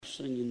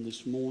singing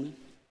this morning.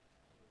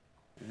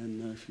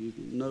 And if you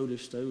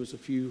noticed, there was a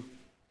few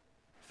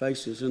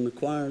faces in the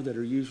choir that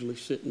are usually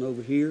sitting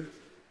over here.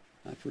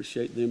 I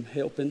appreciate them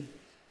helping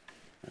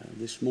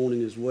this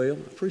morning as well.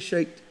 I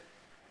appreciate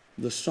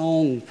the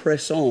song,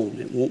 Press On.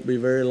 It won't be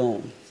very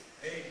long.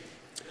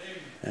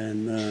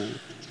 And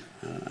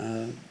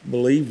I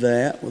believe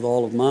that with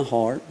all of my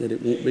heart, that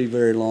it won't be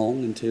very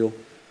long until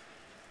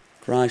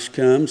Christ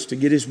comes to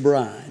get his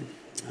bride.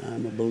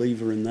 I'm a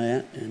believer in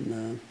that,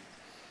 and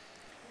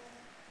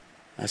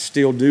I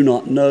still do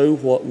not know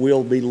what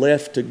will be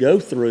left to go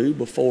through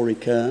before he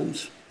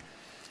comes,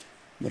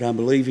 but I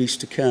believe he's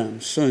to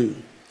come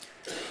soon.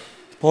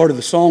 Part of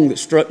the song that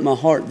struck my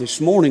heart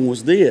this morning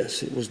was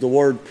this. It was the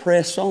word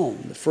press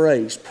on, the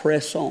phrase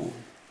press on.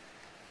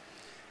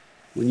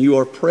 When you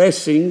are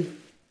pressing,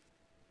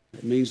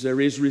 it means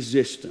there is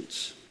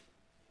resistance.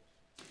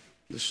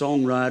 The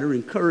songwriter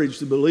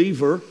encouraged the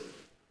believer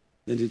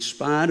that in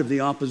spite of the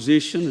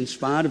opposition, in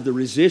spite of the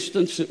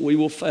resistance that we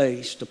will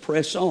face, to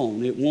press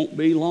on. It won't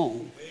be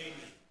long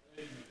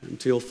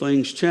until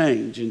things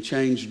change and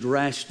change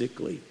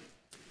drastically.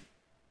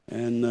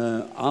 And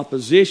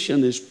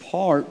opposition is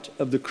part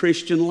of the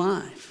Christian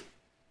life.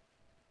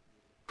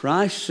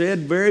 Christ said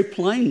very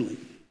plainly,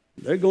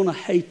 they're going to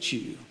hate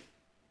you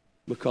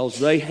because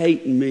they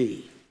hate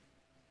me.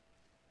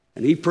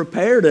 And he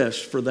prepared us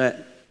for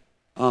that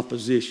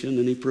opposition,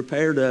 and he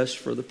prepared us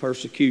for the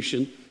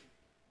persecution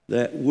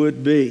that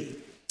would be.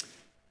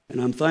 And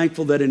I'm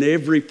thankful that in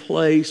every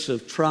place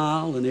of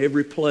trial and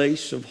every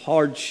place of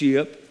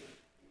hardship,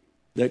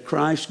 that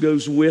Christ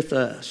goes with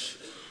us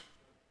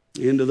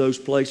into those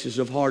places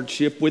of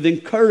hardship with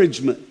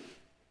encouragement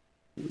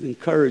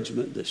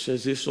that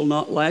says this will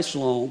not last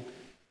long.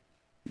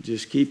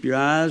 Just keep your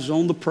eyes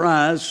on the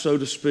prize, so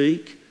to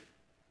speak,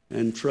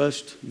 and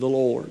trust the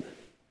Lord.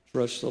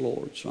 Trust the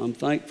Lord. So I'm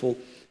thankful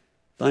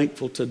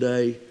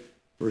today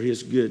for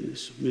his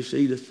goodness. Miss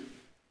Edith.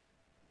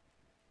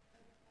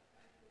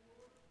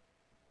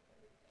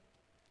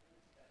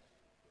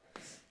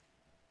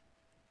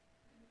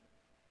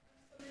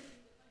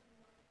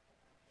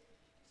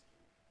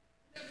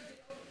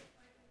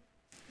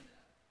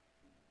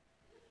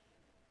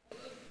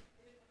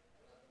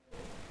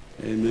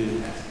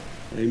 Amen.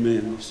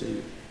 Amen. Miss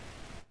Edith.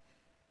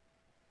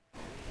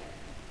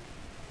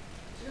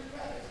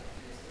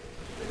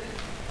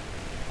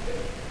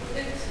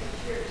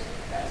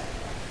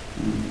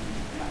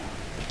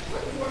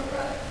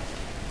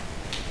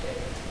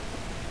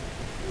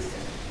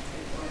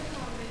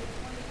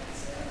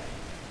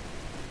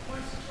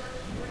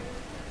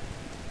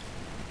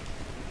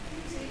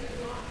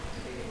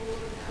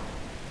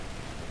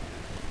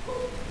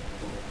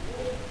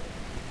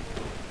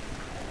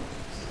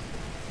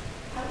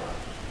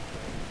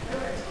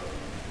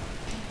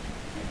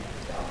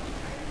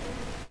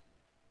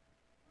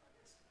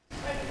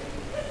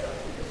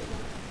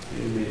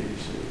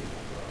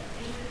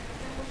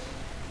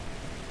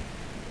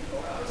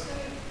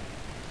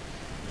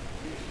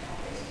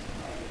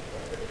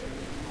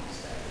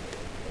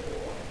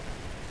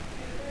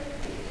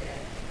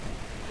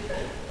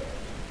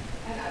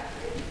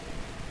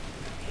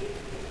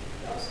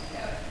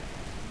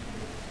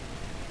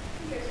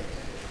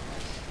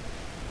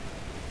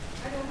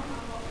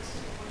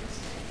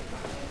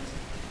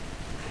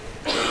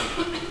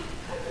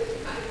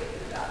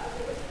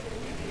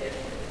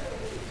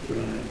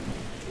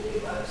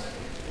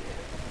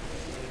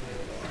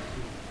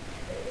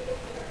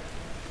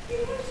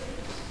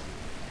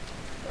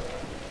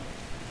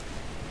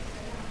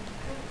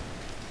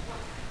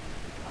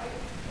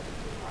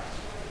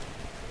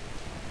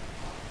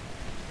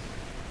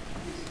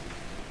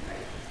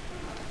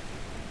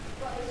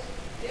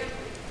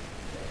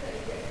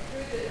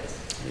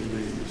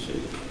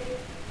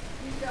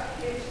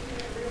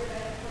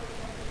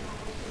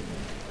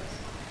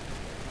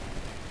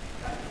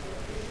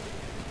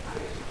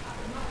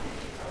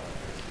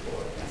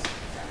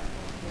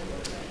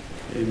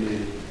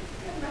 Amen.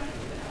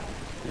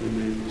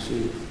 Amen. Miss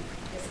Edith.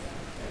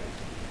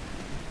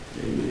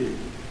 Amen.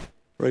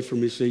 Pray for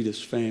Miss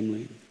Edith's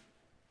family,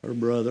 her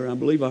brother. I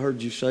believe I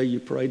heard you say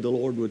you prayed the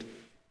Lord would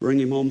bring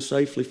him home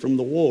safely from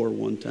the war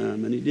one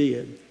time, and he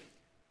did.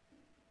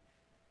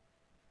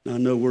 Now, I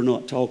know we're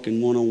not talking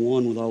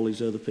one-on-one with all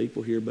these other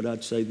people here, but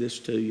I'd say this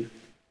to you.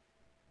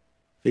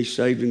 If he's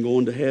saved and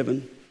going to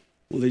heaven,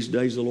 well, these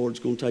days the Lord's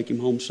going to take him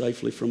home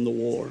safely from the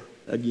war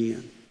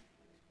again.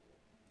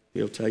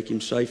 He'll take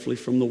him safely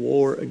from the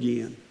war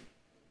again.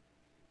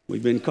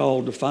 We've been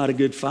called to fight a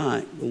good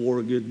fight, the war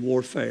of good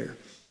warfare.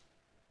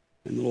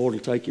 And the Lord will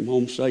take him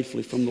home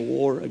safely from the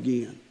war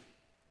again.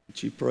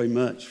 But you pray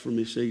much for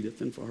Miss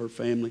Edith and for her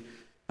family.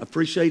 I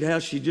appreciate how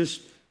she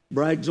just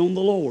brags on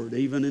the Lord,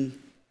 even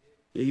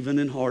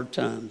in hard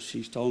times.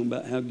 She's talking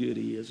about how good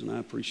he is, and I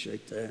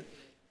appreciate that.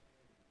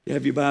 You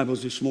have your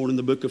Bibles this morning,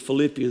 the book of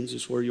Philippians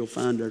is where you'll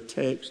find our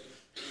text.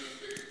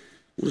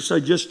 I want to say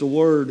just a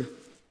word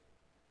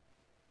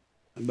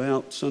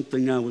about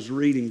something I was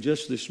reading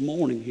just this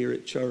morning here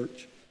at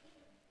church.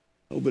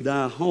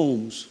 Obadiah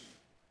Holmes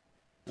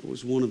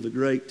was one of the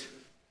great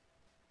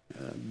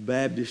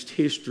Baptist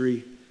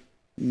history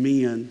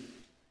men,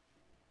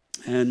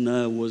 and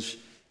was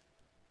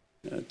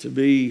to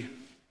be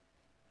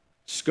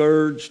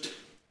scourged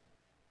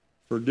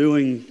for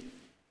doing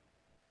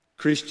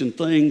Christian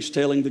things,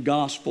 telling the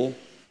gospel,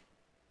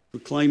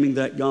 proclaiming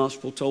that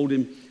gospel. Told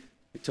him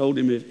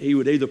if he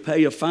would either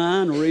pay a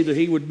fine or either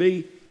he would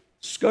be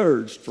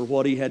scourged for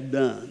what he had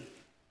done.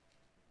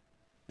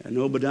 And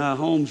Obadiah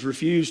Holmes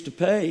refused to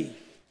pay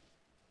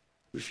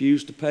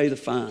the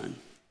fine.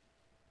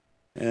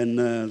 And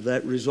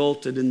that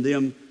resulted in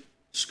them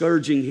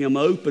scourging him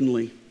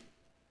openly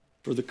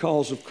for the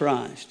cause of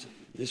Christ.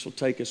 This will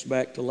take us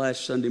back to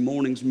last Sunday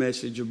morning's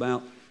message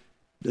about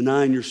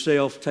denying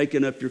yourself,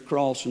 taking up your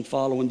cross, and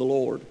following the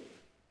Lord.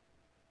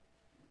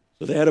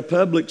 So they had a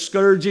public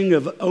scourging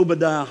of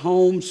Obadiah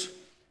Holmes,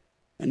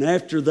 and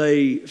after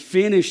they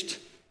finished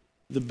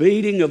the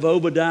beating of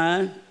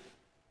Obadiah,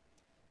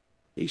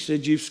 he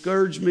said, "You've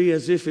scourged me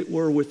as if it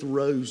were with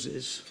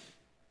roses,"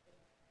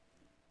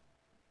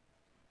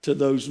 to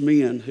those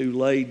men who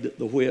laid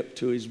the whip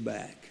to his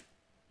back.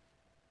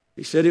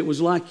 He said, "It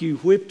was like you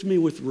whipped me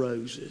with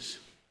roses."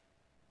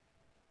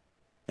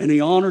 And he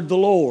honored the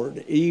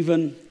Lord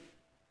even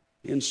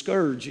in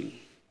scourging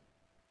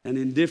and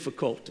in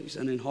difficulties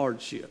and in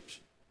hardships.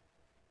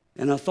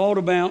 And I thought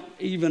about,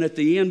 even at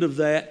the end of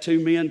that, 2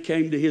 men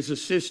came to his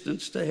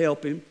assistance to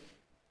help him,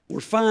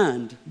 were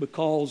fined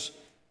because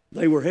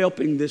they were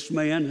helping this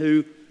man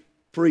who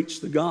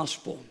preached the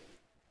gospel.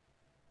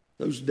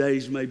 Those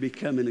days may be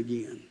coming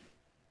again.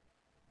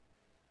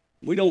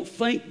 We don't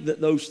think that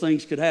those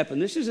things could happen.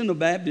 This is in the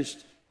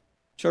Baptist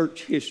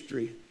church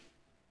history.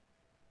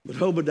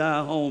 But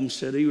Obadiah Holmes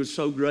said he was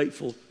so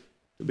grateful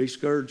to be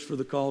scourged for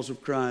the cause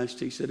of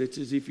Christ. He said, "It's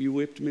as if you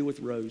whipped me with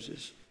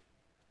roses."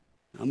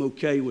 I'm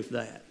okay with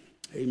that.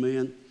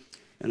 Amen.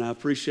 And I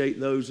appreciate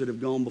those that have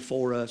gone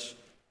before us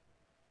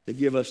to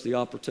give us the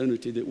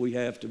opportunity that we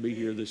have to be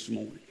here this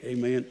morning.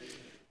 Amen.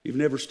 If you've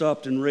never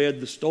stopped and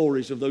read the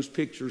stories of those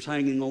pictures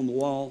hanging on the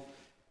wall,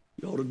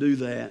 you ought to do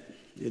that.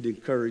 It'd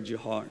encourage your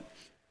heart.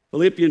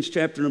 Philippians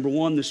chapter number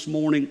 1 this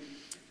morning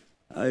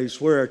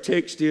is where our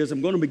text is.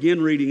 I'm going to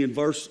begin reading in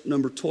verse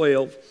number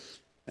 12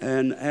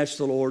 and ask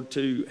the Lord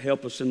to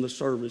help us in the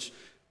service.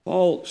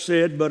 Paul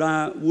said, "But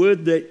I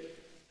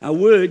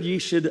would ye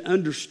should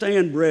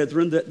understand,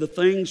 brethren, that the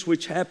things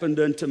which happened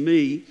unto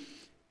me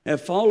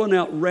have fallen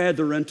out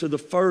rather unto the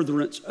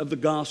furtherance of the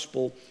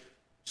gospel,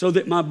 so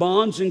that my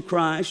bonds in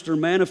Christ are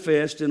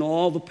manifest in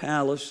all the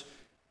palace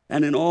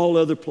and in all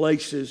other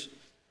places.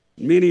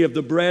 Many of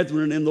the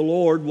brethren in the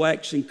Lord,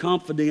 waxing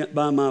confident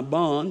by my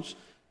bonds,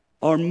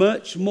 are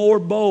much more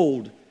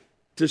bold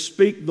to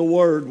speak the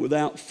word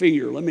without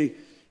fear." Let me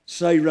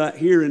say right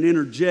here and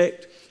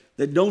interject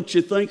that don't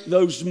you think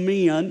those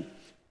men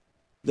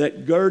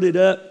that girded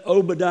up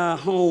Obadiah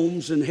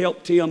Holmes and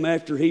helped him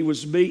after he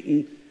was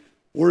beaten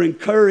were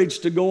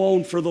encouraged to go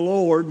on for the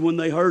Lord when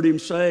they heard him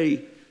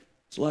say,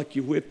 "It's like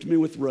you whipped me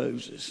with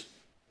roses."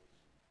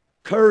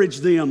 Encourage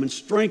them and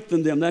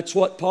strengthen them. That's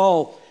what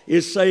Paul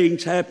is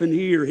saying's happened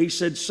here. He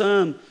said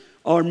some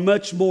are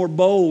much more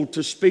bold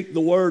to speak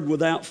the word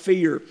without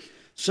fear.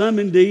 Some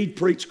indeed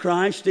preach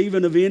Christ,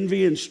 even of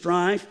envy and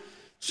strife.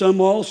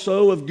 Some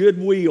also of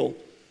goodwill.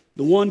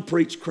 The one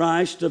preached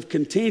Christ of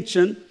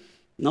contention,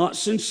 not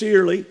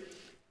sincerely,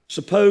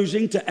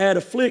 supposing to add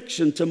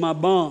affliction to my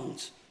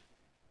bonds.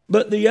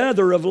 But the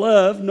other of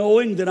love,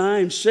 knowing that I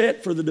am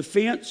set for the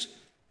defense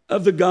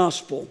of the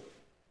gospel.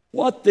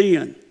 What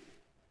then?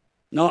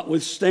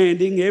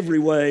 Notwithstanding every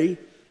way,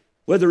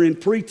 whether in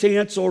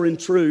pretense or in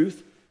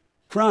truth,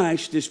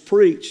 Christ is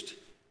preached,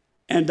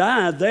 and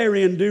I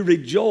therein do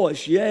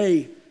rejoice,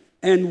 yea,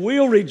 and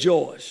will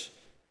rejoice.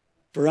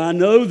 For I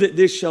know that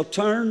this shall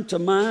turn to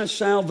my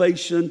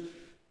salvation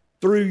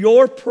through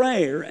your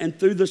prayer and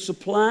through the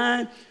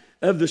supply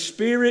of the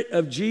Spirit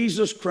of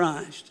Jesus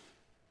Christ,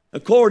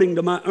 according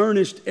to my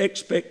earnest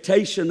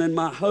expectation and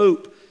my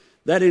hope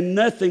that in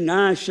nothing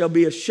I shall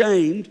be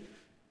ashamed,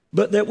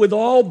 but that with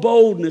all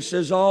boldness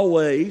as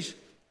always,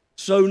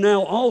 so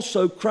now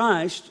also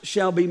Christ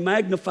shall be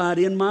magnified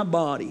in my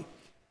body,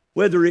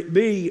 whether it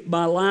be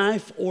by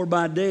life or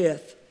by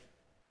death.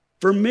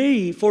 For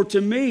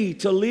to me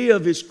to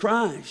live is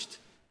Christ,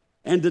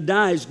 and to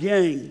die is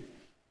gain.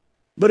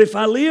 But if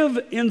I live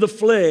in the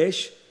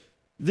flesh,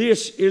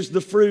 this is the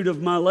fruit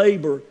of my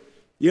labor,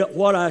 yet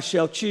what I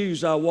shall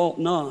choose I wot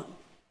not.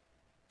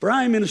 For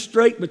I am in a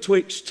strait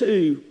betwixt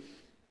two,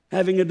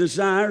 having a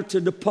desire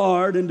to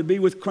depart and to be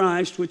with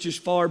Christ, which is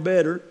far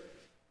better.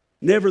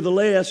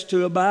 Nevertheless,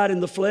 to abide in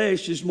the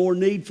flesh is more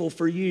needful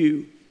for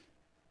you.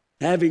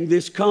 Having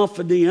this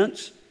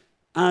confidence,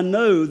 I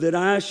know that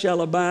I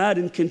shall abide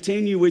and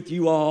continue with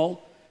you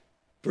all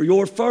for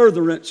your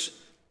furtherance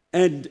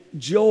and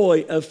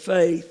joy of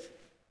faith,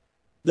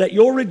 that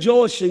your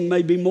rejoicing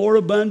may be more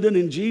abundant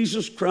in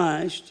Jesus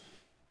Christ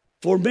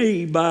for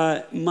me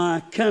by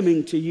my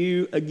coming to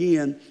you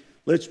again.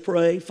 Let's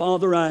pray.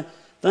 Father, I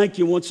thank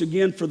you once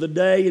again for the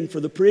day and for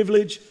the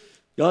privilege,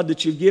 God,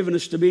 that you've given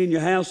us to be in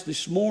your house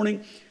this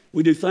morning.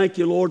 We do thank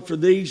you, Lord, for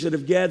these that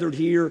have gathered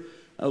here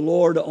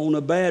Lord, on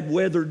a bad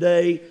weather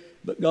day.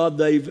 But God,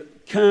 they've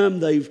come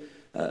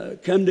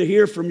to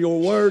hear from your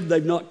word.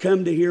 They've not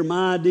come to hear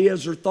my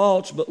ideas or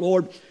thoughts, but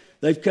Lord,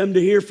 they've come to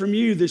hear from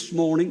you this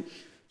morning.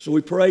 So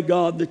we pray,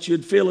 God, that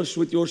you'd fill us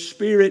with your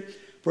Spirit.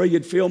 Pray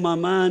you'd fill my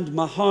mind,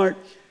 my heart,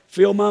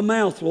 fill my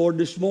mouth, Lord,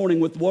 this morning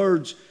with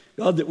words,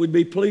 God, that would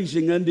be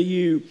pleasing unto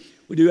you.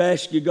 We do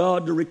ask you,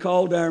 God, to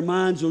recall to our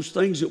minds those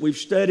things that we've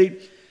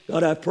studied.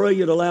 God, I pray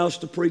you'd allow us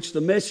to preach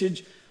the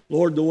message,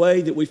 Lord, the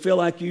way that we feel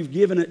like you've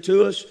given it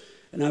to us.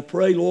 And I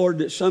pray, Lord,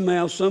 that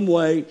somehow, some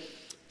way,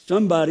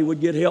 somebody would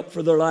get help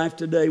for their life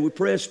today. We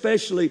pray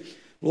especially,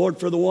 Lord,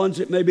 for the ones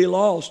that may be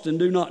lost and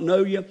do not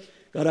know you.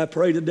 God, I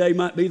pray today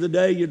might be the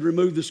day you'd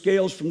remove the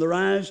scales from their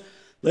eyes.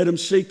 Let them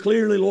see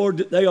clearly, Lord,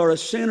 that they are a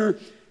sinner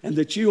and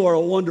that you are a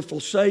wonderful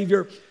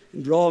Savior.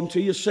 And draw them to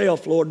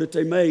yourself, Lord, that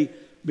they may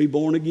be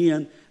born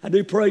again. I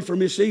do pray for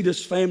Miss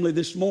Edith's family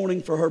this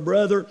morning, for her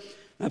brother.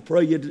 I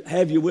pray you'd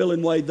have your will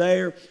and way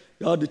there.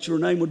 God, that your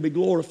name would be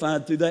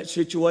glorified through that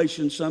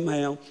situation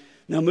somehow.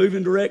 Now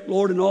moving direct,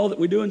 Lord, in all that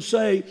we do and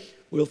say,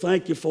 we'll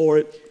thank you for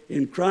it.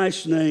 In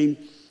Christ's name,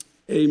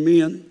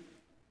 amen.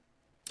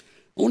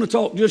 I want to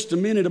talk just a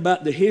minute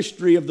about the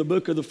history of the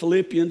book of the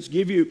Philippians,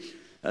 give you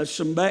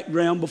some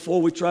background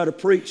before we try to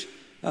preach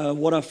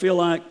what I feel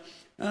like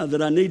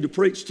that I need to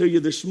preach to you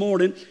this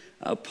morning.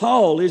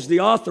 Paul is the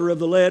author of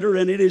the letter,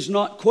 and it is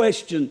not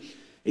questioned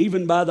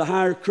even by the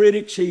higher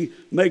critics. He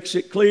makes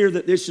it clear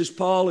that this is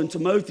Paul and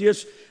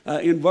Timotheus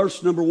in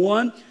verse number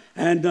 1.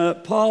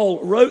 And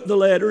Paul wrote the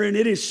letter, and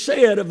it is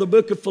said of the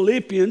book of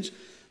Philippians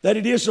that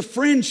it is a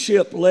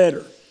friendship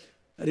letter.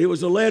 That it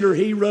was a letter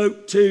he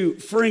wrote to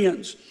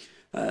friends.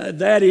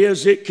 That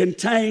is, it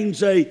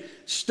contains a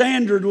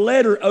standard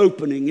letter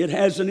opening. It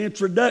has an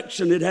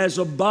introduction, it has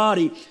a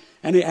body,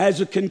 and it has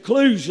a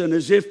conclusion,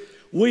 as if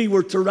we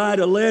were to write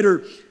a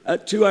letter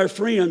to our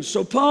friends.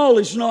 So Paul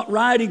is not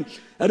writing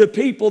to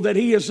people that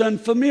he is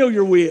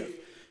unfamiliar with.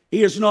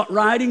 He is not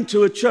writing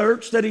to a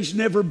church that he's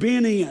never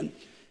been in.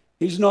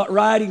 He's not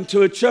writing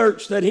to a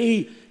church that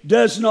he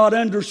does not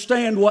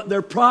understand what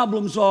their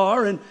problems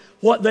are and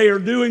what they are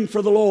doing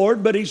for the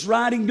Lord, but he's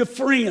writing to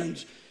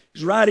friends.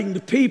 He's writing to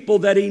people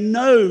that he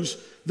knows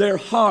their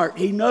heart.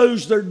 He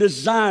knows their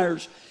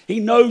desires. He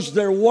knows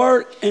their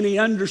work, and he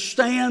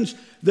understands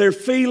their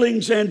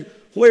feelings and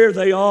where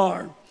they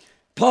are.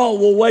 Paul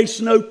will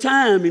waste no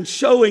time in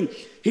showing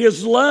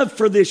his love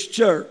for this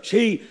church.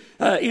 He,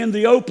 in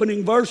the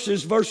opening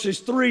verses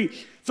 3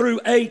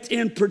 through 8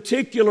 in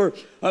particular,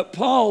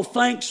 Paul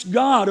thanks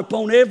God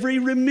upon every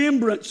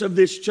remembrance of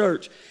this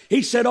church.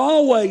 He said,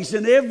 always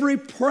in every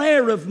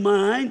prayer of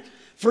mine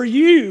for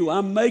you,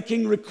 I'm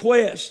making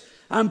requests.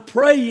 I'm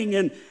praying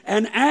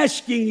and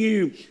asking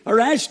you, or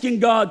asking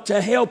God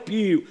to help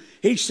you.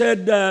 He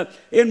said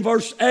in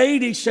verse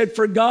 8, he said,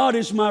 for God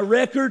is my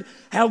record,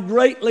 how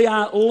greatly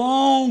I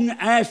long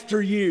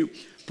after you.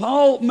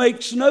 Paul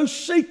makes no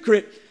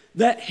secret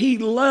that he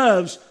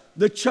loves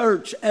the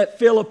church at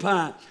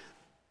Philippi.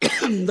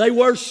 They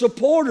were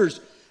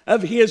supporters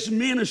of his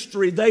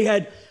ministry. They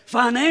had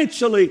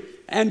financially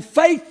and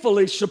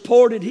faithfully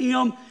supported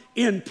him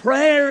in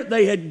prayer.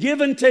 They had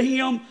given to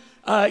him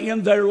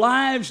in their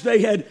lives. They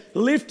had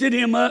lifted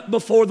him up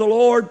before the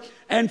Lord.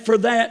 And for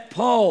that,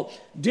 Paul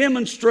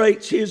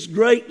demonstrates his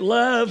great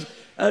love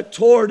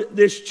toward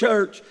this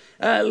church.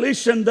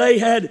 Listen, they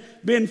had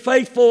been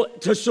faithful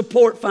to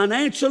support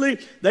financially.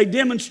 They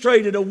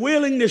demonstrated a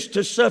willingness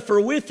to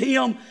suffer with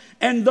him.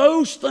 And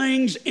those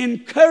things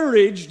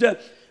encouraged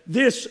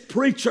this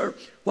preacher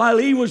while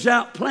he was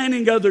out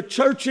planting other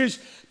churches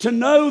to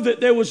know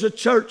that there was a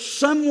church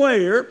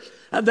somewhere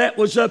that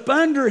was up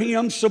under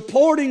him,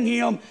 supporting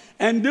him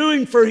and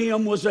doing for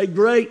him was a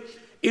great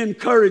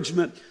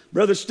encouragement.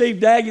 Brother Steve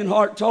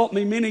Dagenhart taught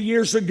me many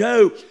years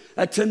ago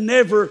to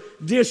never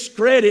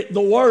discredit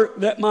the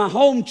work that my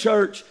home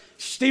church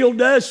still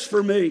does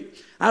for me.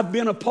 I've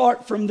been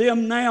apart from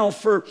them now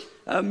for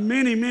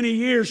many, many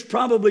years,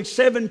 probably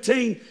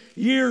 17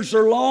 years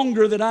or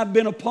longer that I've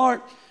been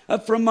apart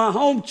from my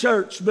home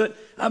church. But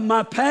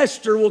my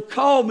pastor will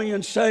call me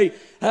and say,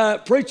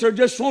 preacher, I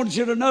just wanted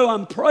you to know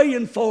I'm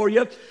praying for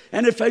you.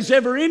 And if there's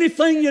ever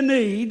anything you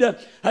need,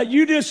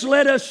 you just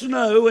let us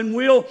know and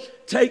we'll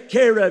take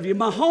care of you.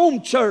 My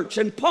home church,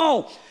 and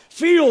Paul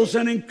feels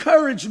an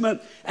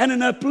encouragement and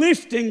an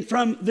uplifting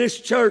from this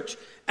church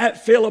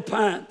at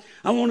Philippi.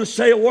 I want to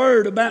say a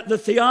word about the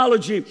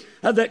theology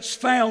that's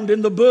found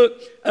in the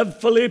book of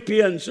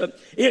Philippians.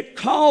 It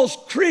calls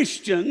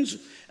Christians,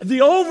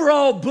 the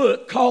overall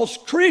book calls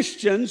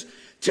Christians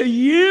to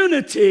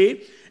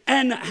unity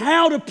and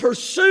how to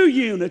pursue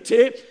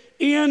unity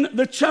in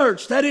the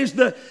church. That is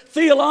the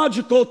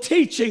theological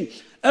teaching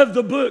of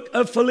the book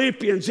of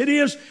Philippians. It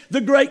is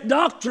the great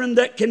doctrine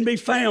that can be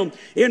found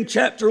in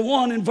chapter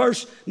 1 in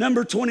verse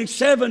number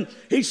 27.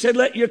 He said,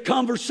 let your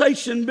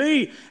conversation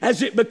be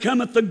as it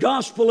becometh the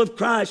gospel of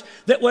Christ,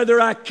 that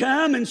whether I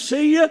come and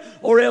see you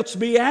or else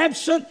be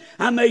absent,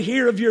 I may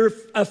hear of your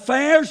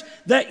affairs,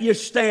 that you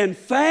stand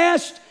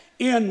fast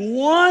in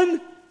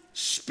one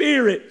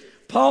spirit.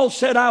 Paul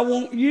said, I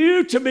want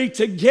you to be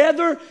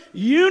together,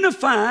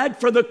 unified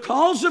for the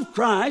cause of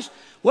Christ,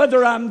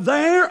 whether I'm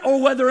there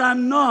or whether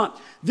I'm not.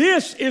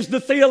 This is the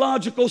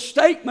theological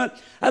statement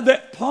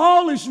that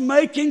Paul is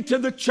making to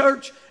the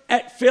church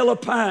at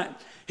Philippi.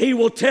 He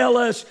will tell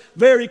us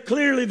very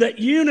clearly that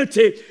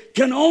unity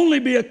can only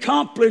be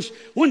accomplished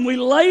when we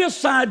lay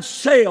aside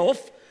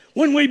self,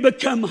 when we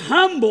become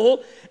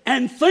humble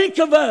and think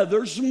of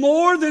others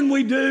more than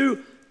we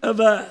do of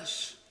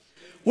us.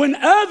 When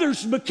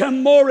others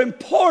become more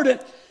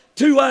important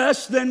to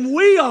us than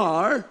we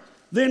are,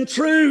 then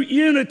true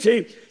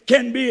unity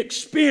can be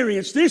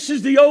experienced. This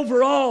is the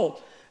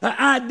overall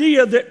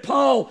idea that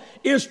Paul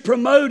is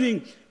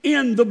promoting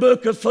in the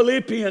book of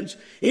Philippians.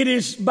 It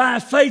is by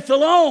faith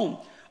alone,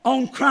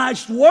 on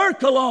Christ's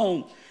work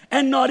alone,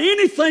 and not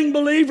anything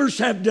believers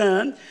have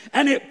done,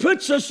 and it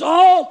puts us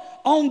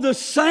all on the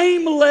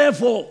same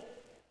level.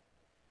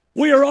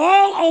 We are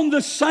all on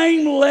the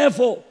same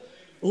level,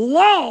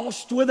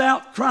 lost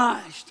without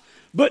Christ,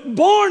 but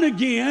born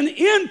again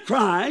in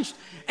Christ,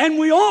 and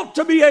we ought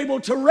to be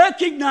able to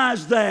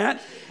recognize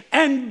that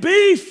and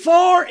be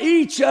for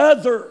each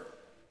other.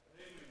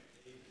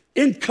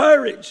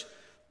 Encourage.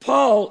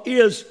 Paul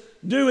is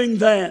doing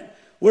that.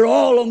 We're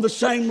all on the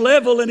same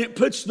level, and it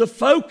puts the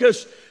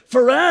focus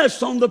for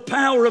us on the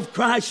power of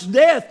Christ's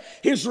death,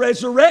 His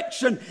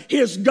resurrection,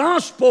 His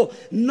gospel,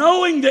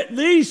 knowing that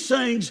these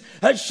things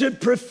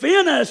should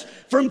prevent us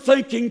from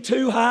thinking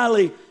too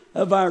highly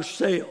of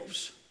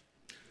ourselves.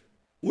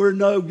 We're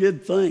no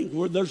good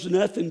thing. There's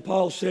nothing,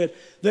 Paul said,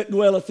 that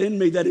dwelleth in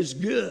me that is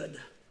good.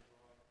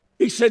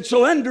 He said,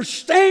 so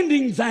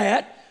understanding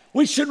that,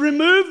 we should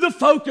remove the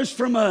focus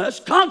from us,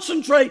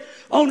 concentrate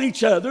on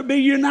each other, be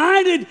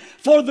united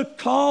for the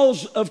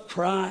cause of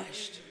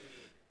Christ.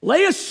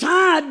 Lay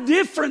aside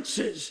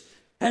differences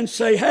and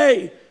say,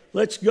 hey,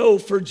 let's go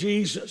for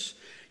Jesus.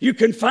 You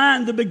can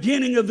find the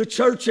beginning of the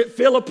church at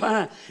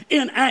Philippi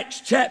in Acts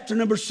chapter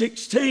number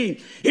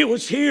 16. It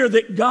was here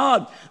that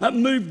God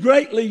moved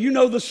greatly. You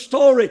know the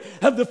story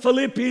of the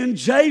Philippian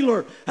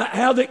jailer,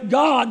 how that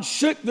God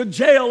shook the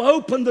jail,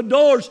 opened the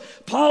doors.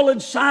 Paul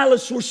and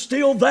Silas were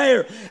still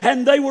there,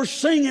 and they were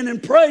singing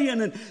and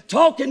praying and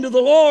talking to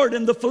the Lord,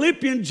 and the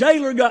Philippian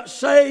jailer got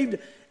saved,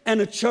 and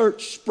a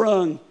church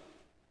sprung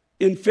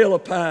in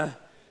Philippi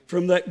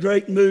from that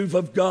great move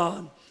of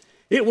God.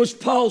 It was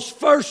Paul's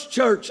first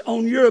church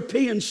on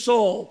European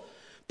soil.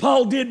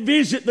 Paul did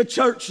visit the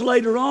church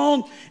later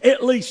on,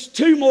 at least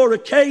 2 more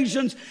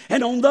occasions.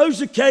 And on those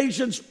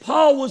occasions,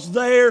 Paul was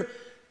there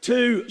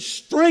to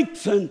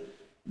strengthen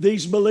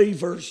these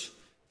believers,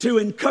 to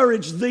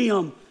encourage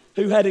them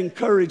who had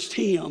encouraged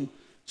him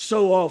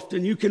so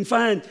often. You can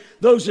find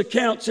those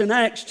accounts in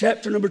Acts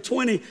chapter number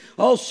 20,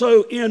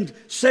 also in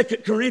 2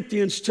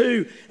 Corinthians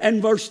 2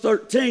 and verse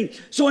 13.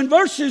 So in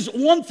verses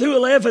 1 through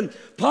 11,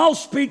 Paul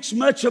speaks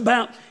much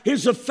about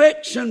his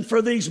affection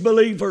for these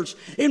believers.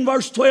 In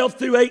verse 12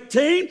 through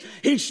 18,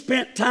 he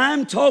spent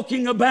time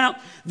talking about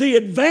the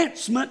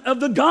advancement of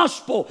the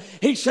gospel.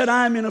 He said,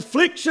 I am in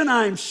affliction,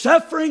 I am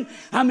suffering,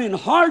 I'm in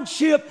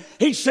hardship.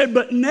 He said,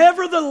 but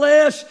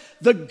nevertheless,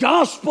 the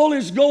gospel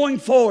is going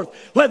forth,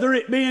 whether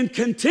it be in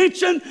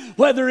contention,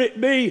 whether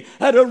it be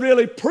to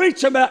really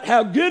preach about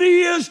how good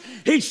he is.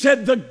 He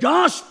said, the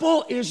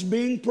gospel is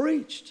being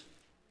preached.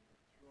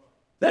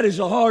 That is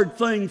a hard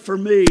thing for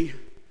me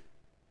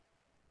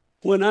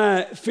when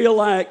I feel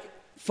like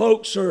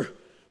folks are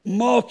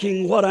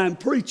mocking what I'm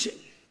preaching.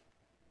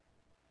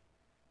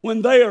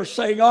 When they are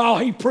saying, oh,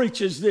 he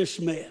preaches this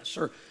mess,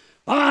 or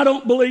oh, I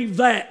don't believe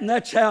that, and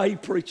that's how he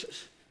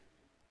preaches.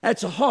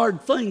 That's a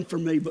hard thing for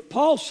me. But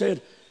Paul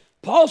said,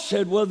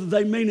 whether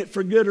they mean it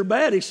for good or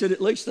bad, he said,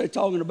 at least they're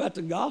talking about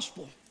the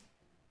gospel.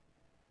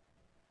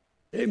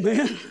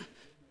 Amen.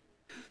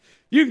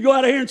 You can go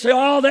out of here and say,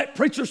 oh, that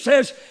preacher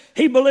says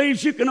he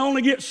believes you can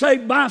only get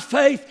saved by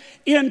faith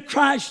in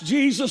Christ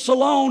Jesus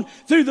alone,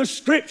 through the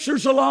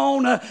scriptures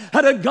alone, out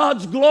of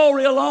God's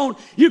glory alone.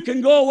 You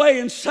can go away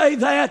and say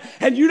that,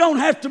 and you don't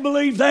have to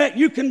believe that.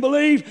 You can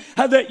believe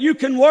that you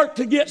can work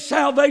to get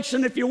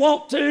salvation if you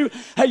want to.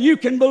 You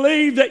can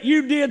believe that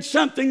you did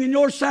something in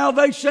your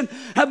salvation.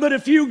 But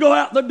if you go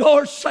out the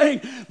door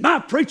saying, my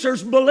preacher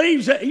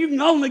believes that you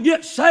can only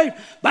get saved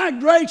by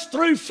grace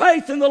through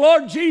faith in the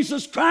Lord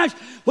Jesus Christ,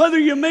 whether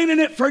you're meaning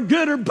it for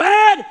good or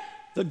bad,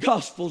 the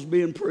gospel's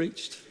being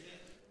preached.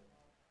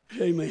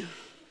 Amen.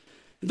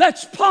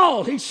 That's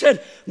Paul. He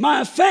said,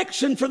 my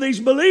affection for these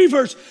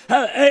believers,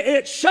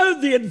 it showed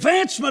the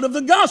advancement of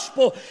the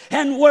gospel.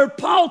 And where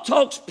Paul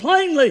talks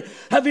plainly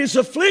of his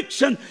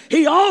affliction,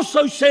 he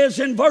also says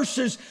in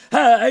verses,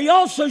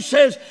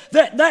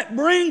 that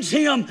brings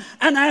him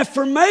an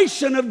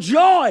affirmation of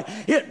joy.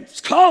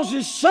 It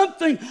causes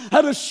something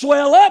to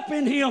swell up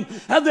in him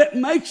that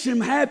makes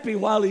him happy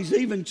while he's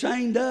even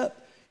chained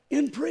up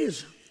in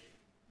prison.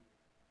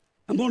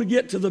 I'm going to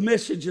get to the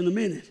message in a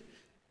minute.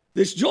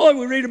 This joy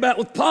we read about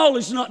with Paul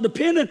is not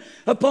dependent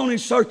upon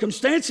his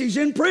circumstance. He's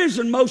in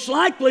prison, most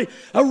likely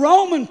a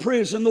Roman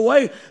prison. The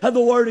way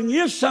the wording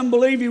is, some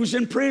believe he was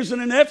in prison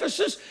in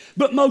Ephesus,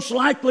 but most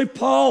likely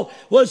Paul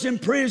was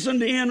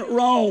imprisoned in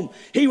Rome.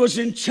 He was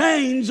in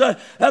chains of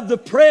the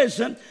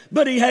present,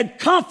 but he had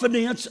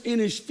confidence in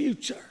his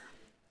future.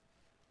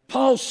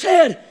 Paul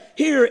said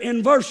here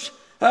in verse,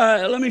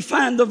 let me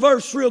find the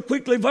verse real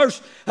quickly,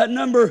 verse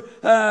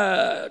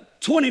number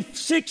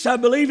 26, I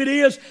believe it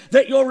is,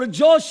 that your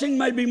rejoicing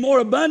may be more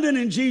abundant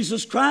in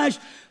Jesus Christ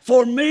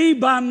for me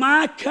by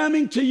my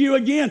coming to you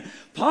again.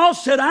 Paul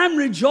said, I'm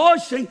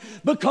rejoicing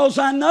because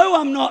I know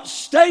I'm not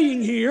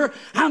staying here.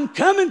 I'm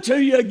coming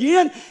to you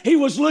again. He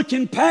was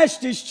looking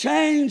past his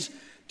chains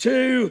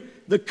to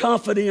the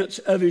confidence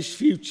of his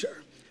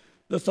future.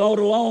 The thought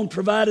alone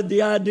provided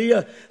the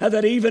idea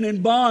that even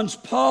in bonds,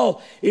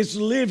 Paul is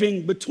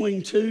living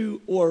between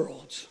two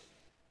worlds.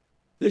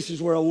 This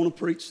is where I want to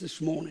preach this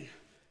morning.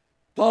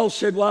 Paul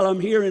said, while I'm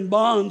here in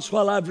bonds,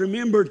 while I've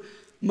remembered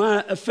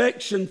my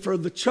affection for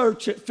the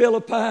church at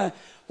Philippi,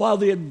 while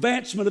the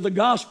advancement of the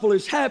gospel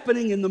is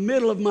happening in the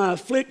middle of my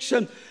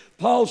affliction,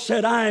 Paul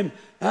said, I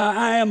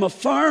am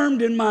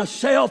affirmed in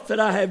myself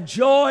that I have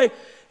joy.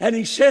 And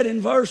he said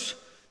in verse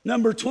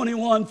number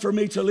 21, for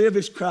me to live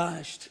is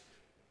Christ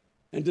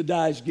and to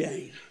die is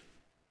gain.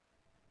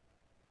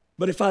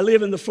 But if I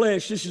live in the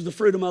flesh, this is the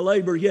fruit of my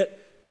labor, yet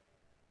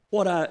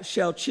what I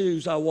shall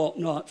choose I walk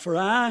not. For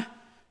I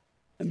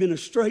am in a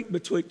strait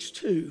betwixt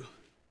two,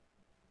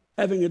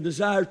 having a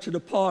desire to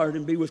depart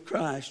and be with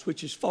Christ,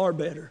 which is far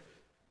better.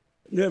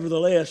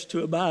 Nevertheless,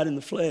 to abide in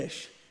the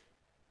flesh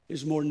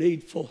is more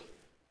needful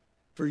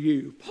for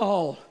you.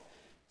 Paul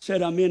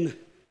said, I'm in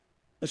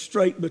a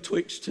strait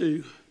betwixt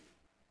two.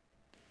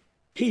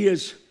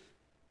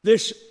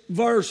 This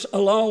verse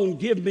alone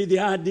gives me the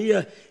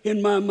idea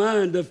in my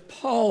mind of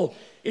Paul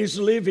is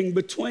living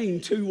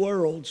between two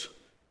worlds.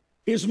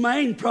 His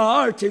main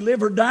priority,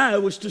 live or die,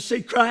 was to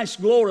see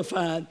Christ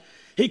glorified.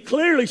 He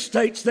clearly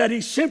states that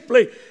he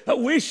simply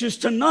wishes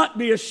to not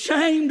be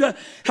ashamed.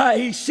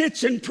 He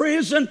sits in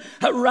prison,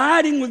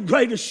 writing with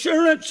great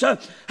assurance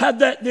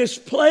that this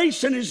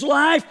place in his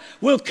life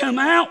will come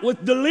out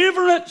with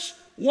deliverance.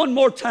 One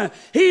more time.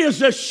 He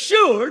is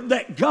assured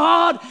that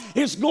God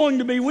is going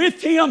to be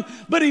with him,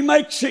 but he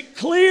makes it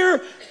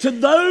clear to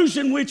those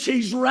in which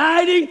he's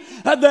writing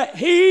that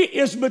he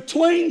is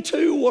between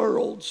two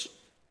worlds.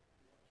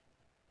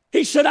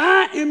 He said,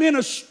 I am in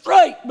a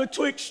strait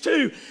betwixt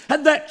two.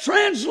 And that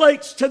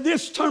translates to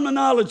this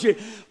terminology.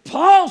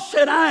 Paul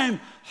said, I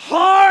am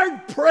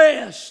hard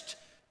pressed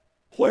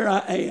where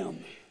I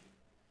am.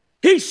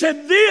 He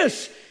said,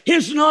 this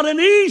is not an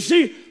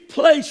easy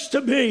place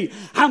to be.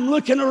 I'm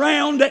looking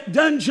around at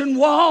dungeon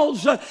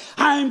walls.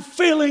 I'm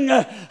feeling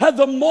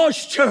the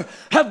moisture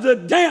of the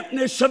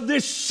dampness of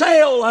this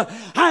cell.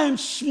 I am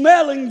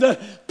smelling the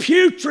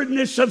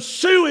putridness of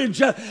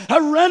sewage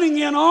running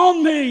in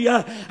on me.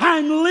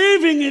 I'm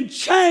living in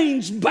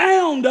chains,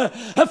 bound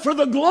for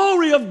the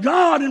glory of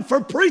God and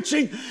for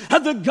preaching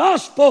the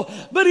gospel.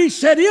 But he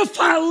said, if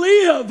I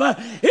live,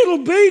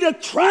 it'll be to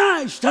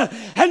Christ. And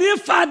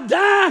if I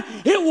die,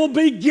 it will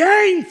be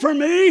gain for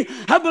me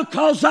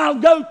because I'll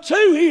go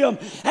to him.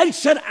 And he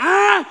said,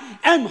 I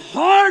am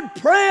hard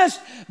pressed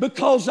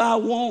because I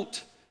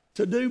want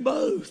to do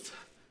both.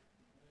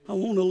 I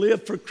want to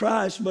live for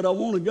Christ, but I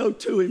want to go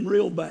to him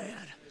real bad.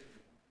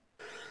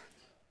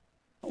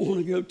 I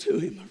want to go to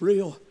him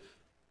real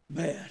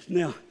bad.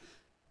 Now,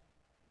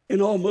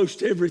 in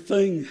almost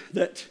everything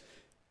that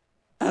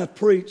I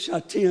preach, I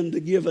tend to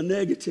give a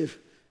negative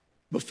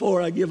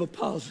before I give a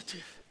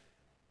positive.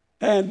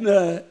 And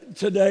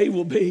today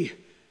will be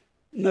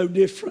no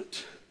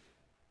different.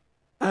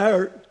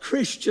 Our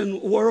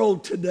Christian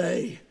world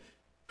today,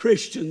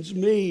 Christians,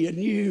 me and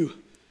you,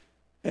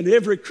 and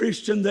every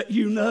Christian that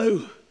you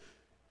know,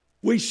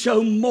 we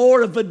show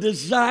more of a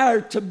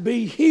desire to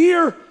be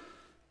here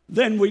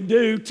than we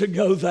do to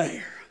go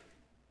there.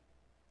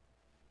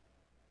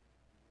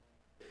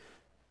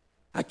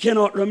 I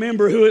cannot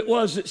remember who it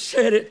was that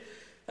said it,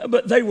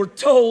 but they were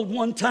told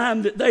one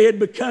time that they had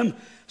become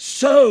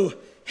so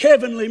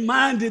heavenly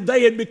minded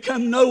they had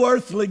become no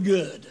earthly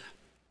good.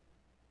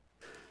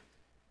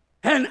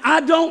 And I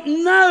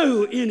don't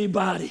know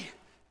anybody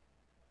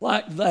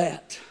like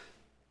that.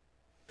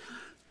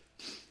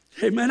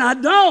 Amen. I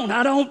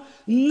don't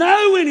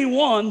know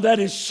anyone that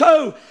is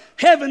so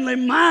heavenly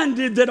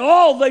minded that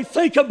all they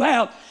think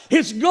about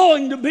is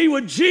going to be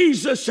with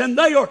Jesus, and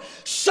they are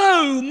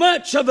so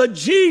much of a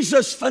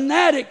Jesus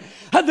fanatic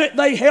that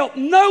they help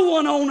no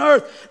one on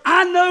earth.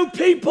 I know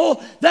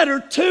people that are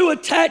too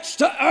attached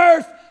to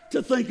earth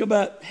to think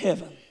about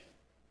heaven.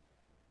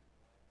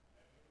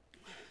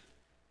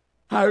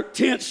 Our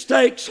tent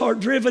stakes are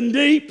driven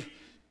deep.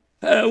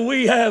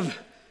 We have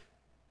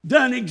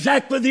done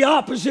exactly the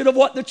opposite of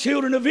what the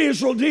children of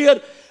Israel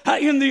did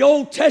in the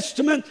Old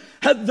Testament.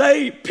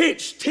 They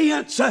pitched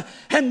tents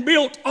and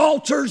built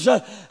altars.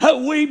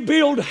 We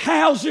build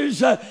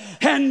houses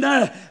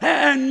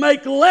and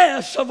make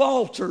less of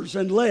altars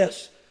and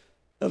less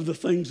of the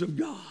things of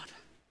God.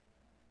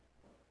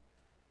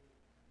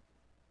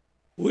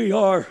 We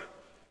are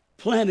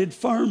planted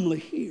firmly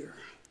here.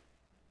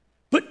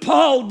 But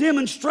Paul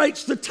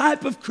demonstrates the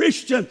type of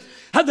Christian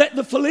that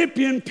the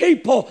Philippian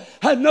people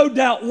had no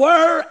doubt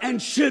were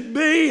and should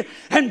be.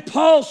 And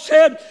Paul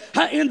said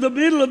in the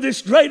middle of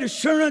this great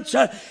assurance,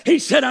 he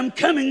said, I'm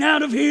coming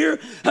out of here.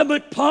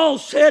 But Paul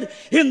said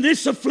in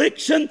this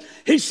affliction,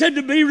 he said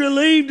to be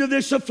relieved of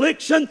this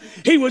affliction,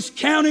 he was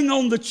counting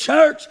on the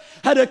church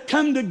to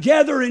come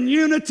together in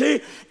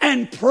unity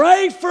and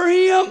pray for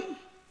him.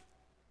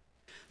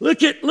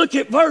 Look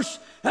at verse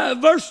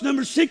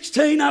number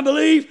 16, I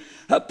believe.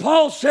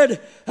 Paul said,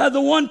 the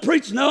one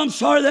preached, no, I'm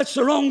sorry, that's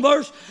the wrong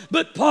verse.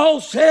 But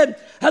Paul said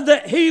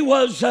that he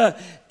was,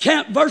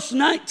 verse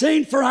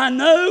 19, for I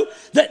know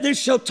that this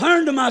shall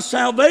turn to my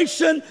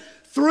salvation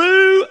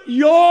through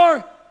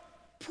your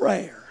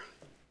prayer.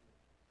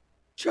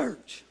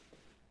 Church.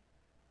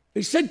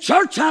 He said,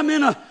 church, I'm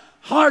in a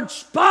hard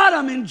spot.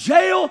 I'm in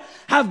jail.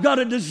 I've got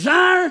a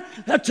desire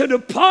to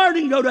depart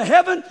and go to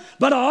heaven,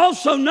 but I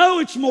also know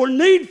it's more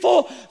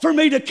needful for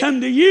me to come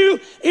to you.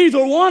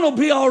 Either one will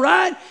be all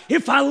right.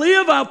 If I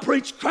live, I'll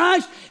preach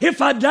Christ. If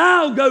I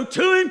die, I'll go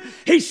to him.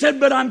 He said,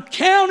 but I'm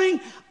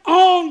counting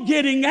on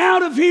getting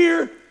out of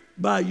here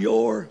by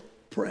your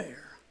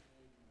prayer.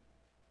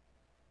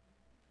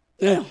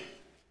 Now,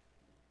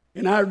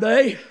 in our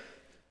day,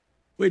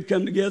 we'd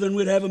come together and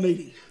we'd have a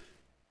meeting.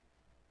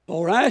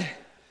 All right?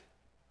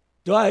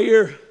 Do I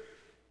hear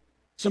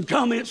some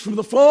comments from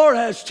the floor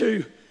as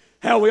to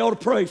how we ought to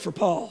pray for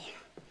Paul?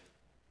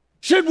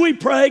 Should we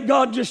pray,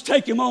 God, just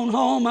take him on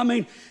home? I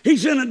mean,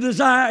 he's got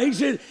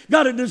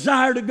a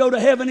desire to go to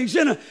heaven. He's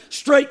in a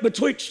strait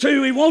betwixt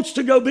two. He wants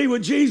to go be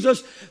with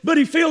Jesus, but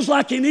he feels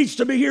like he needs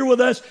to be here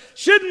with us.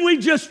 Shouldn't we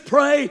just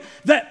pray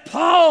that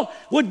Paul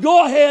would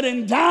go ahead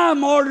and die a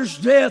martyr's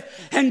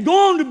death and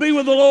go on to be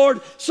with the Lord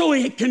so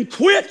he can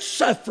quit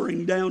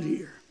suffering down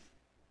here?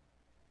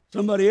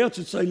 Somebody else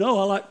would say, no,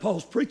 I like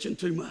Paul's preaching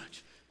too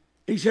much.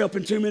 He's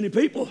helping too many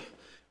people.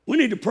 We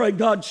need to pray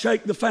God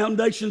shake the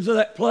foundations of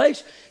that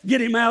place, get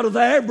him out of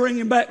there, bring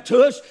him back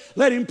to us,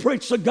 let him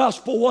preach the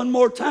gospel one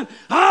more time.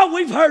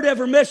 We've heard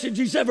every message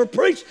he's ever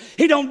preached.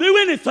 He don't do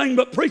anything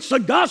but preach the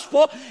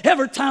gospel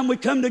every time we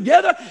come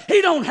together.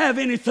 He don't have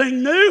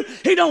anything new.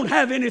 He don't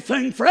have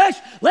anything fresh.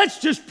 Let's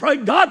just pray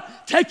God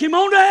take him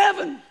on to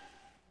heaven.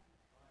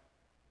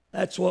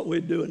 That's what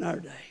we'd do in our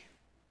day.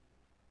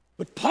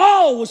 But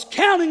Paul was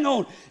counting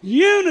on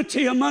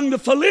unity among the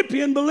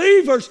Philippian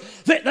believers,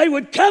 that they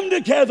would come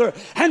together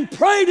and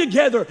pray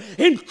together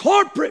in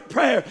corporate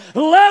prayer,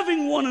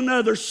 loving one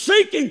another,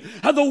 seeking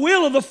the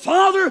will of the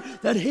Father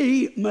that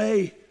he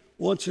may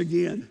once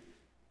again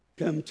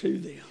come to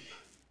them.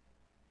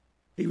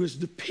 He was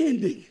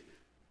depending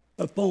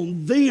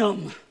upon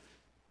them.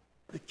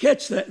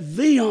 Catch that,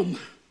 them.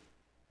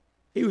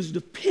 He was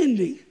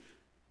depending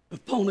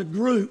upon a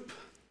group.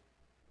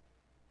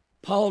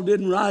 Paul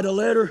didn't write a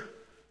letter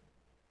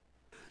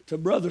to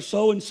brother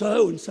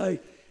so-and-so and say,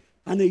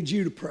 I need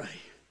you to pray.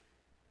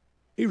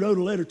 He wrote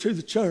a letter to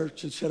the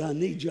church and said, I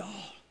need y'all.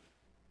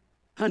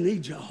 I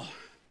need y'all.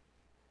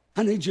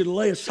 I need you to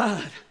lay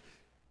aside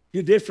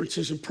your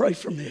differences and pray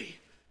for me.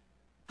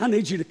 I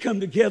need you to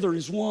come together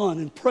as one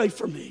and pray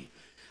for me.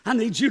 I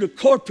need you to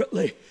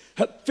corporately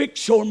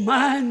fix your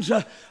minds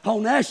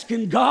on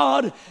asking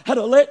God how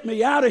to let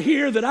me out of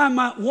here that I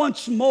might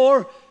once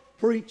more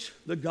preach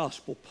the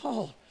gospel.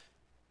 Paul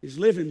is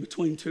living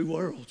between two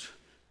worlds.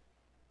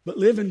 But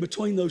living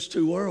between those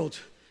two worlds,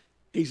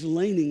 he's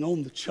leaning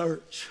on the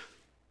church.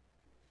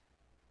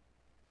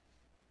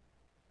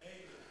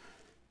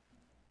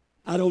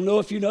 I don't know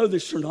if you know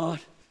this or not,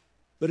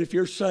 but if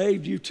you're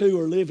saved, you too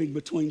are living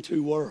between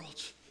two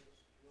worlds.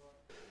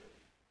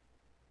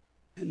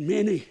 And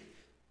many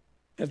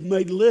have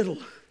made little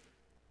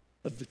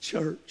of the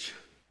church.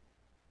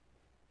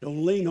 They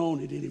don't lean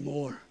on it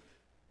anymore.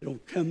 They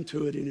don't come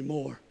to it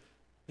anymore.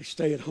 They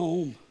stay at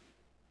home.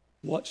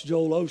 Watch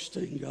Joel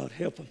Osteen, God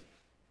help him.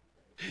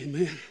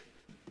 Amen.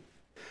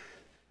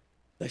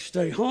 They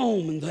stay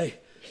home and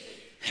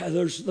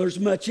there's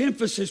much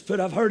emphasis,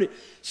 but I've heard it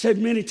said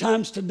many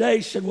times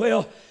today, said,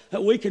 well,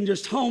 we can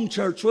just home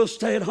church. We'll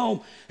stay at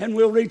home and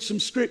we'll read some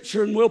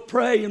scripture and we'll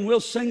pray and we'll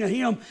sing a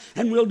hymn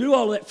and we'll do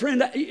all that.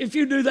 Friend, if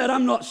you do that,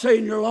 I'm not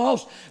saying you're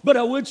lost, but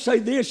I would say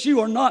this, you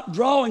are not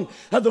drawing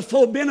the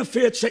full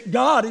benefits that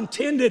God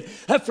intended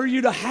for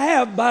you to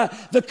have by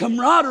the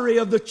camaraderie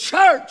of the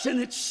church in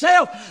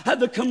itself,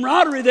 the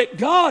camaraderie that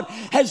God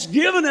has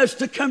given us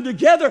to come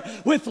together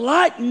with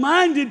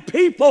like-minded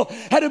people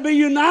to be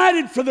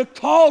united for the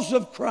cause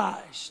of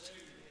Christ.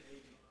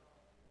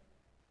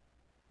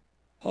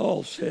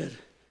 Paul said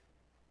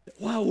that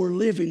while we're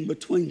living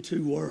between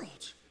two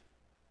worlds,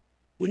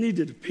 we need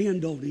to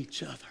depend on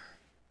each other.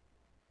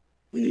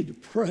 We need to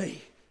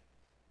pray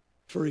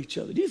for each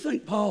other. Do you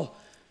think Paul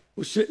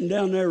was sitting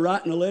down there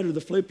writing a letter to the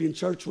Philippian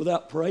church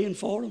without praying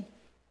for them?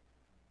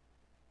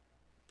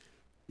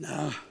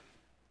 No.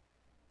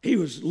 He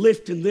was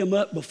lifting them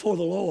up before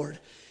the Lord.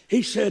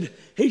 He said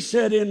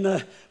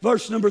in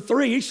verse number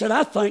 3, he said,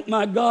 I thank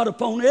my God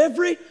upon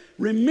every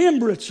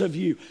remembrance of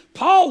you.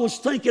 Paul was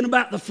thinking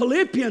about the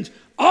Philippians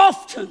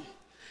often.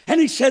 And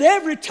he said,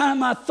 every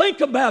time I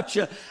think about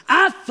you,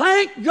 I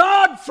thank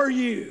God for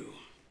you.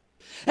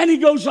 And he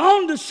goes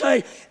on to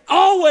say,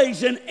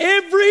 always in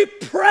every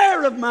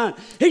prayer of mine.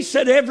 He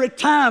said, every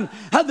time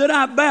that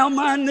I bow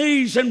my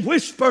knees and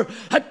whisper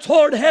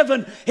toward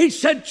heaven, he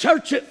said,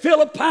 church at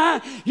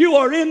Philippi, you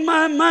are in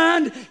my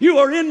mind, you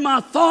are in my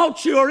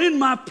thoughts, you are in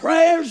my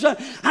prayers. I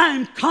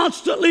am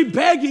constantly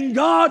begging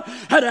God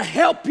how to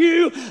help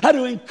you, how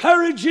to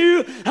encourage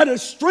you, how to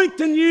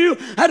strengthen you,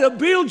 how to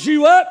build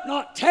you up,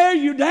 not tear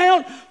you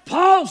down.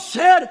 Paul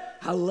said,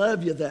 I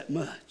love you that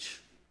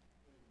much,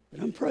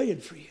 and I'm praying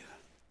for you.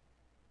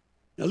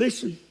 Now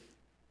listen,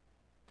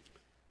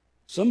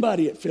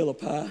 somebody at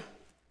Philippi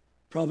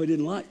probably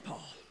didn't like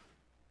Paul.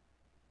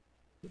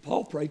 But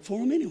Paul prayed for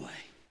him anyway.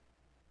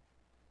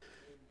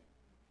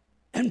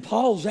 And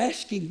Paul's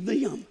asking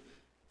them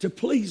to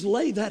please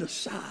lay that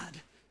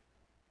aside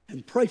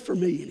and pray for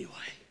me anyway.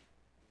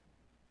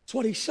 That's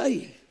what he's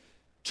saying.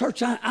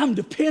 Church, I'm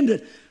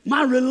dependent.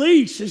 My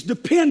release is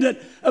dependent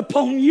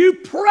upon you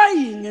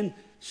praying and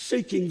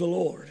seeking the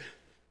Lord.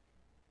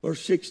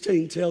 Verse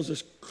 16 tells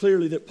us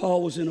clearly that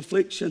Paul was in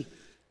affliction,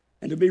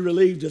 and to be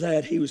relieved of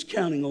that, he was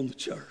counting on the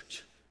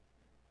church.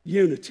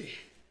 Unity.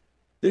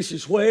 This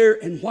is where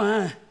and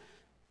why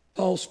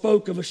Paul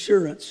spoke of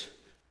assurance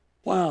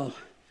while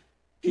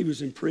he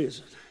was in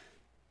prison.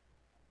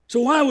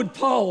 So why would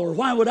Paul, or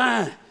why would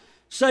I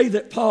say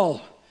that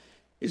Paul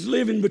is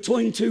living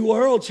between two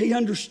worlds? He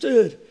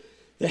understood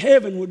that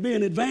heaven would be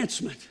an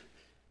advancement.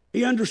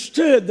 He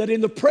understood that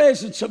in the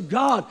presence of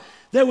God,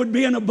 there would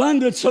be an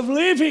abundance of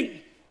living.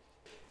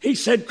 He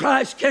said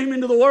Christ came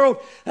into the world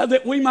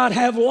that we might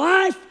have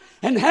life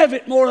and have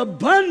it more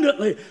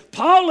abundantly.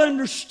 Paul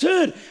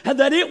understood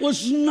that it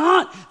was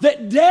not,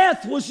 that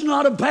death was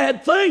not a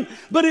bad thing,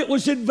 but it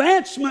was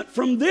advancement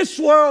from this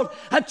world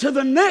to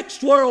the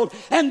next world,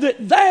 and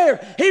that there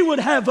he would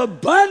have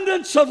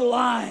abundance of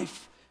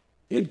life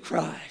in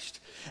Christ.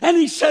 And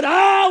he said,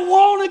 I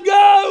want to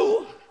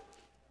go.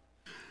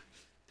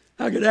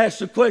 I could ask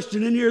the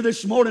question in here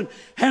this morning,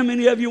 how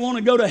many of you want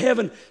to go to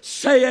heaven?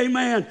 Say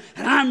amen.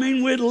 And I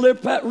mean we'd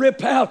rip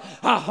out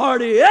a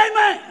hearty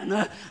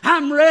amen.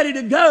 I'm ready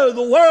to go.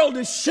 The world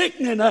is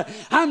sickening.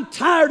 I'm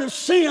tired of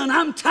sin.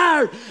 I'm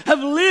tired of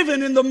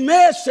living in the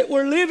mess that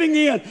we're living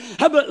in.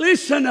 But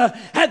listen,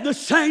 at the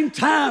same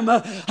time,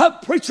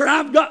 preacher,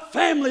 I've got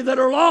family that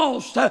are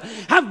lost.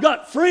 I've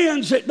got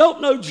friends that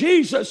don't know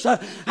Jesus. I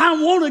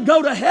want to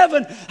go to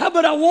heaven,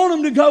 but I want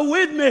them to go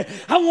with me.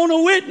 I want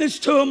to witness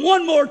to them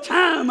one more time.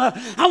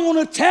 I want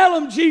to tell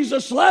them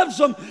Jesus loves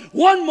them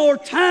one more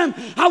time.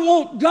 I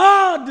want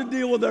God to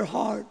deal with their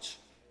hearts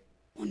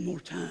one more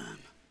time.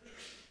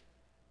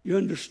 You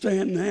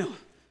understand now?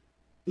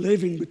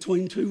 Living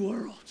between two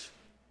worlds.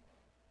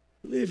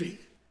 Living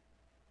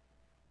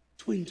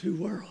between two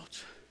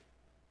worlds.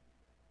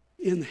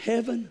 In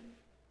heaven,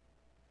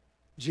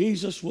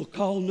 Jesus will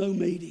call no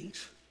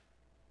meetings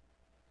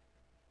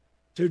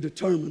to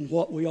determine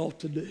what we ought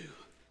to do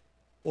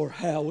or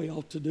how we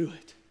ought to do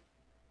it.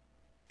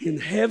 In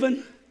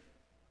heaven,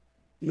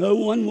 no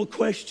one will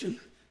question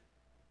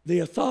the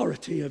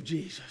authority of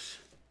Jesus.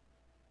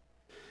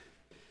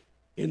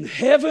 In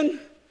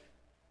heaven,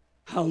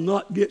 I'll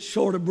not get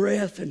short of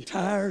breath and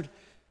tired.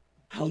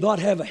 I'll not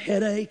have a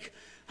headache.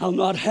 I'll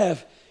not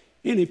have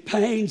any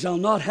pains. I'll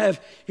not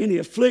have any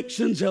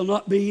afflictions. There'll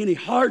not be any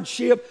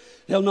hardship.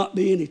 There'll not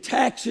be any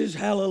taxes.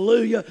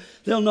 Hallelujah.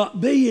 There'll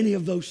not be any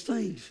of those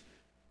things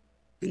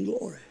in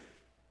glory.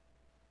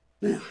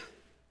 Now,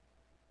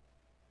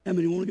 how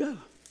many want to go?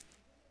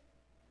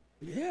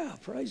 Yeah,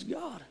 praise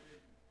God.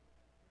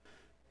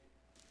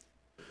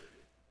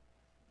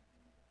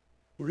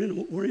 We're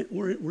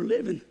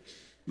living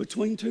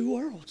between two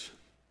worlds.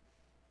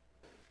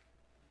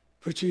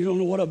 But you don't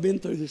know what I've been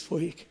through this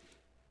week.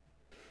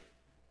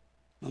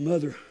 My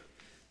mother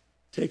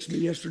texted me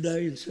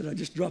yesterday and said, I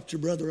just dropped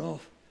your brother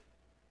off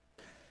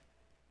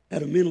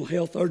at a mental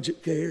health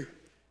urgent care,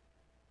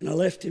 and I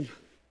left him.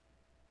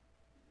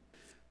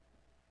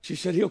 She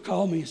said, he'll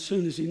call me as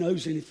soon as he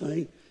knows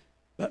anything.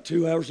 About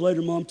 2 hours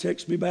later, Mom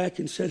texted me back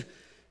and said,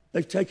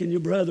 they've taken your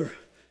brother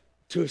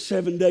to a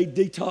 7-day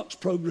detox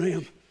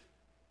program,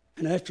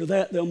 and after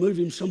that, they'll move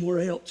him somewhere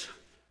else.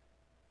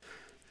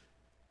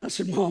 I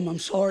said, Mom, I'm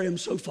sorry I'm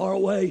so far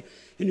away,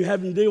 and you're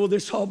having to deal with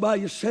this all by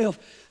yourself.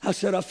 I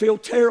said, I feel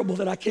terrible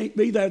that I can't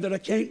be there, that I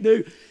can't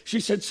do. She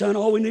said, son,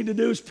 all we need to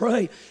do is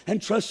pray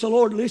and trust the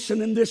Lord.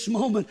 Listen, in this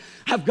moment,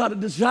 I've got a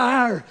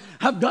desire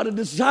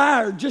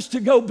just to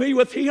go be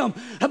with him.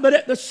 But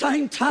at the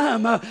same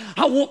time, I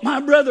want my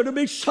brother to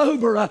be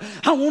sober. I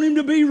want him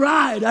to be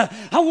right.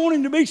 I want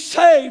him to be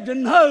saved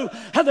and know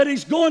that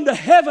he's going to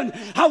heaven.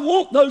 I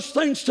want those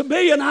things to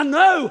be, and I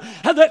know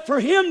that for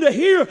him to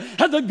hear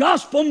the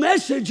gospel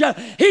message,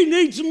 he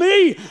needs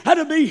me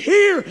to be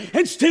here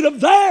instead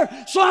of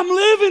there. So I'm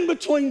living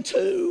between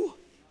two.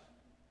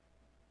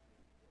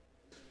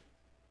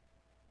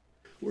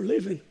 We're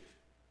living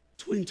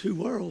between two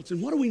worlds.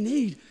 And what do we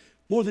need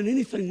more than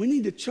anything? We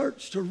need the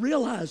church to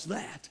realize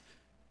that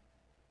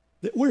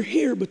we're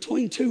here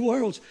between two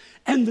worlds.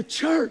 And the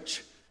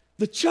church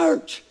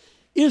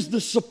is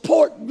the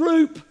support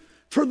group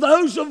for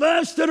those of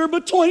us that are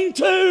between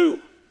two,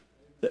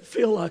 that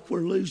feel like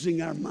we're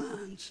losing our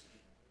minds.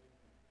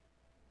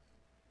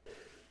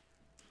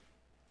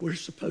 We're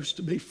supposed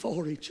to be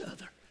for each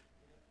other.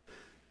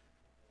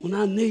 When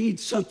I need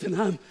something,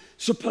 I'm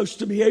supposed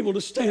to be able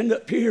to stand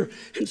up here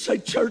and say,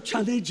 church,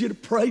 I need you to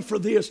pray for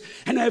this,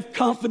 and have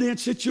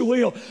confidence that you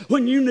will.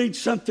 When you need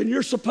something,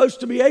 you're supposed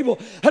to be able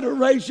to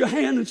raise your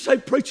hand and say,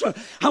 preacher,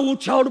 I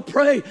want y'all to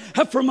pray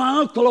for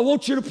my uncle. I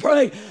want you to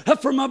pray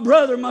for my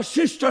brother, my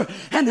sister,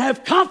 and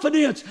have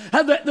confidence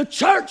that the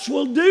church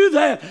will do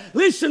that.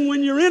 Listen,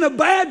 when you're in a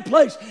bad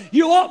place,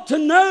 you ought to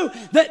know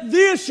that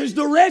this is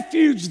the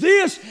refuge.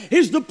 This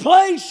is the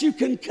place you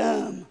can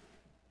come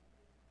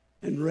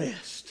and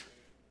rest.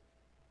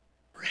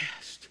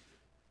 Rest.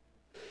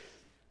 I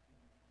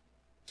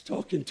was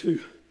talking to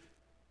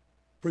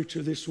a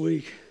preacher this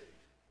week,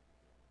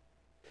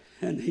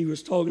 and he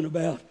was talking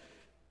about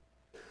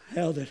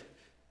how that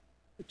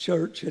the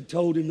church had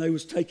told him they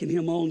was taking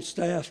him on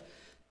staff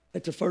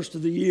at the first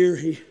of the year.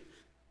 He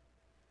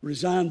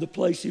resigned the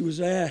place he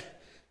was at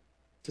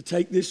to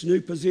take this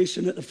new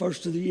position at the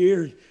first of the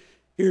year. And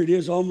here it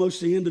is, almost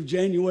the end of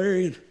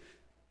January, and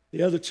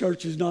the other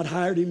church has not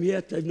hired him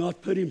yet. They've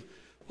not put him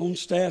on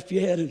staff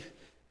yet, and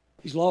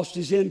he's lost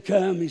his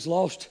income. He's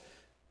lost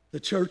the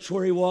church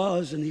where he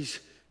was, and he's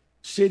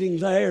sitting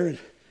there, and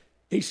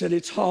he said,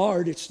 it's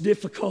hard, it's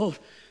difficult.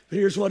 But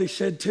here's what he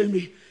said to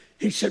me.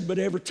 He said, but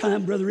every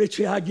time, Brother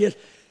Richie, I get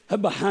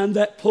behind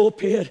that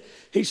pulpit,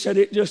 he said,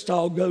 it just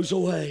all goes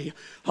away.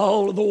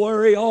 All of the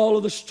worry, all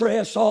of the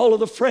stress, all of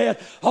the fret,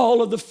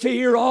 all of the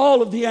fear,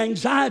 all of the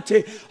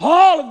anxiety,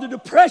 all of the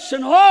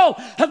depression, all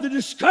of the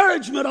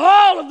discouragement,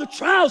 all of the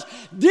trials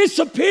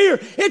disappear.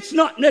 It's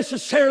not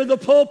necessarily the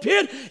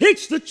pulpit,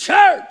 it's the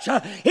church.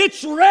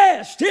 It's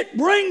rest. It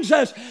brings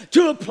us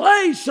to a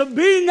place of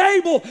being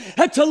able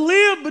to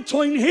live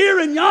between here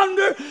and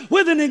yonder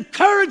with an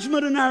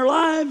encouragement in our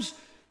lives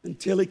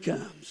until He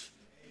comes.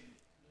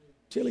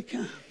 Till He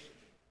comes.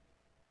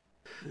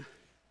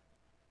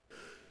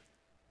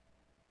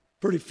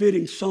 Pretty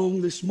fitting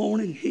song this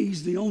morning.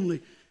 He's the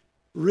only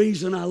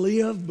reason I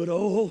live, but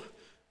oh,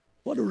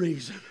 what a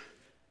reason.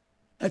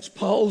 That's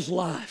Paul's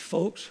life,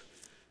 folks.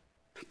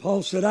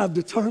 Paul said, I've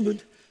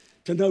determined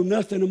to know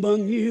nothing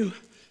among you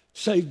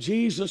save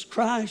Jesus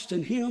Christ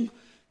and Him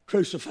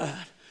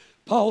crucified.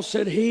 Paul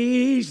said,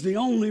 He's the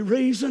only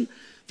reason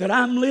that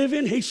I'm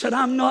living. He said,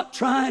 I'm not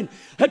trying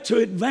to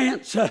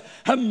advance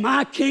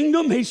my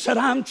kingdom. He said,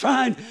 I'm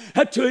trying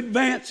to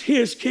advance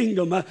His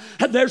kingdom.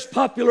 There's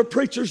popular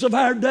preachers of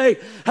our day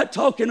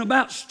talking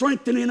about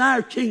strengthening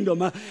our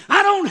kingdom. I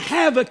don't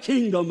have a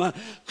kingdom.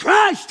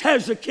 Christ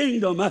has a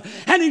kingdom,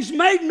 and He's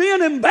made me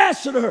an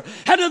ambassador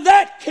out of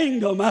that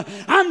kingdom.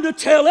 I'm to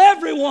tell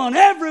everyone,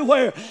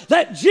 everywhere,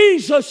 that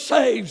Jesus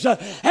saves,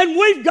 and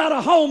we've got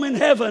a home in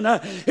heaven.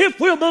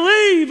 If we'll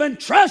believe and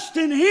trust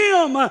in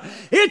Him,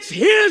 it's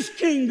His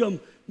kingdom,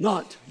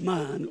 not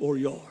mine or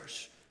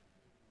yours.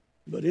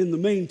 But in the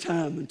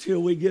meantime,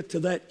 until we get to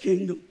that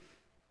kingdom,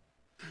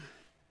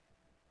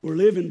 we're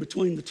living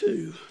between the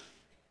two.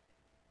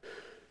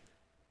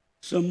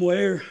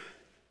 Somewhere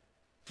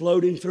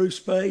floating through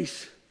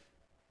space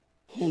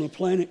on a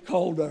planet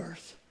called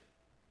Earth,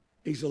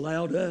 He's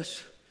allowed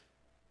us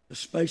a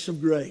space of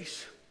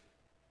grace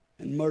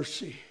and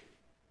mercy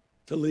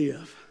to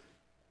live.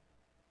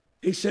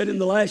 He said in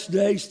the last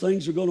days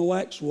things are going to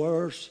wax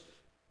worse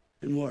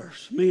and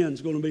worse.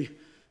 Men's going to be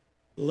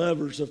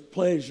lovers of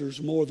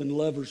pleasures more than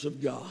lovers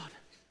of God.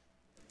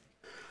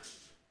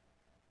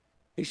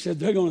 He said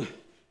they're going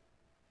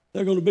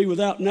to be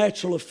without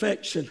natural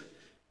affection.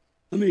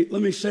 Let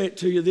me say it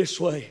to you this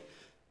way.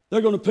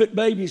 They're going to put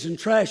babies in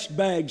trash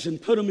bags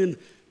and put them in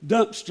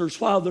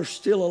dumpsters while they're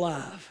still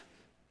alive.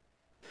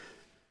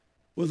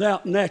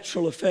 Without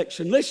natural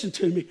affection. Listen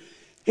to me.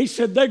 He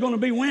said they're going to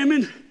be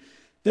women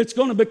that's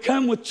going to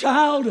become with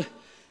child,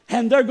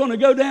 and they're going to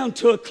go down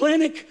to a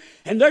clinic,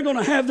 and they're going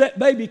to have that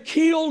baby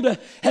killed,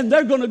 and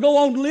they're going to go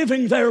on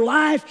living their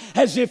life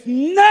as if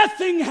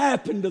nothing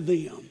happened to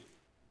them.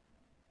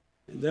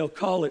 And they'll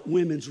call it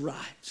women's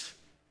rights.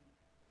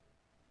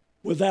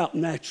 Without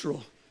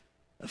natural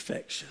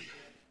affection.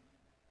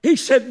 He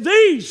said,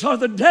 these are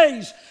the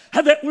days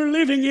that we're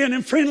living in.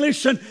 And friend,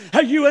 listen,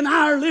 you and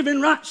I are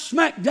living right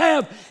smack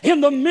dab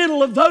in the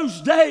middle of those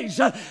days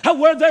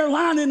where they're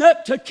lining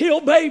up to kill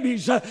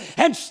babies.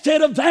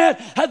 Instead of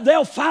that,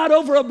 they'll fight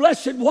over a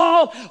blessed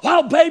wall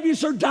while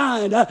babies are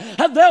dying.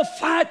 They'll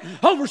fight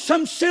over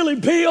some silly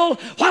bill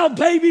while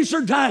babies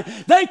are dying.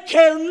 They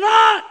care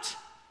not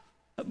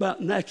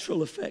about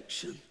natural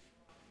affection.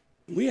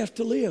 We have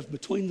to live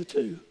between the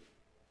two.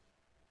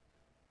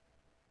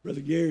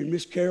 Brother Gary and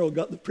Miss Carol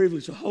got the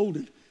privilege of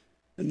holding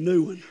a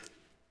new one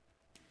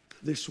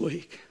this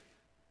week.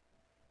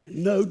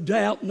 And no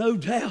doubt,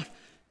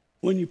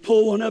 when you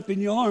pull one up in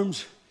your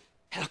arms,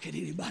 how could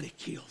anybody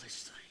kill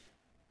this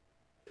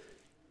thing?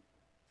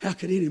 How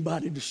could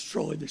anybody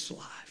destroy this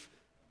life?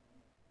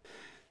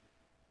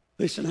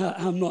 Listen,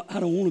 I don't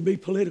want to be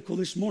political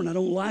this morning. I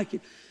don't like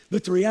it.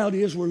 But the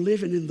reality is we're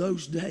living in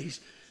those days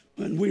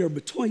when we are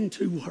between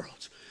two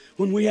worlds.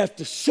 When we have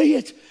to see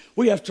it,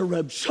 we have to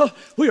rub salt.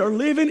 We are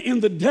living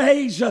in the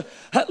days,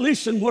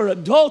 listen, where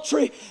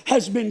adultery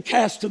has been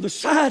cast to the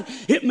side.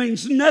 It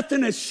means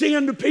nothing as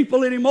sin to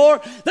people anymore.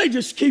 They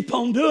just keep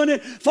on doing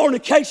it.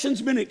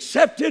 Fornication's been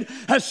accepted.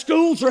 As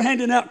schools are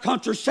handing out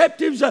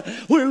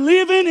contraceptives. We're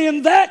living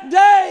in that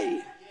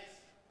day.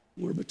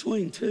 We're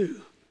between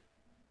two.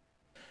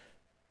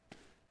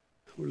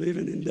 We're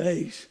living in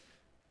days.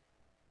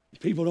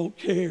 People don't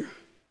care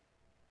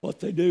what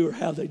they do or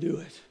how they do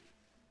it.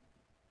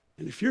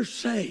 And if you're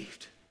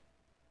saved,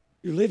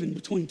 you're living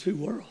between two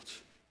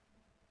worlds.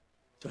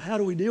 So how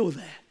do we deal with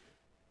that?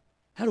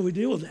 How do we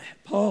deal with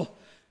that?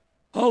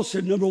 Paul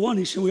said, number one,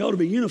 he said we ought to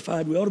be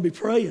unified. We ought to be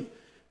praying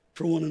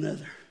for one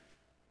another.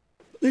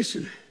 But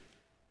listen,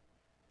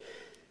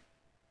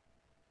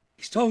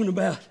 he's talking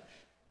about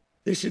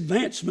this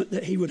advancement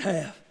that he would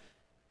have.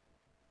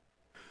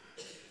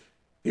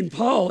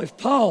 If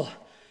Paul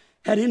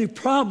had any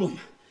problem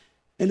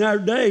in our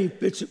day,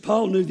 it's that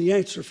Paul knew the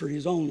answer for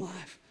his own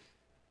life.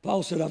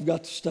 Paul said, I've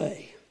got to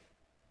stay.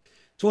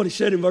 That's what he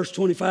said in verse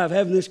 25,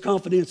 having this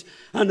confidence,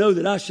 I know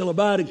that I shall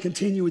abide and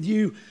continue with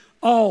you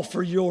all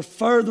for your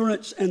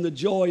furtherance and the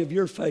joy of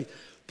your faith.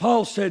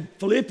 Paul said,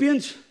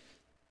 Philippians,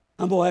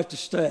 I'm going to have to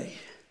stay.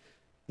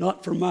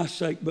 Not for my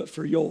sake, but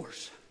for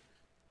yours.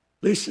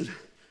 Listen,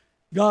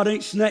 God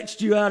ain't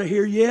snatched you out of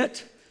here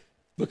yet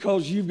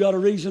because you've got a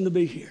reason to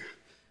be here.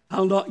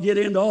 I'll not get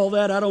into all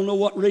that. I don't know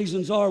what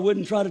reasons are. I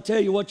wouldn't try to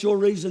tell you what your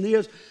reason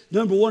is.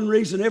 Number one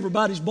reason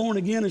everybody's born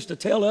again is to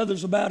tell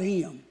others about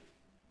Him.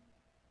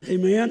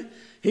 Amen?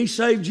 He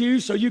saved you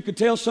so you could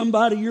tell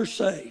somebody you're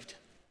saved.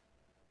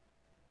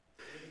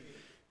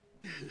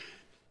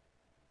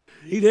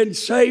 He didn't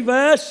save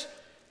us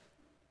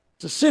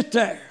to sit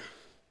there.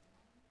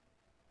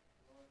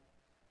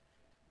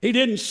 He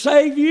didn't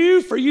save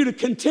you for you to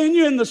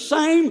continue in the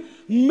same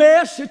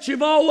mess that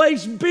you've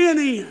always been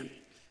in.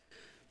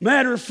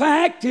 Matter of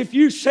fact, if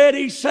you said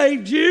He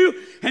saved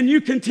you and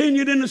you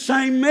continued in the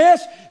same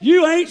mess,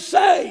 you ain't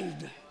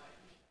saved.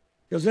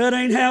 Because that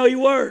ain't how He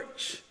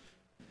works.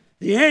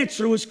 The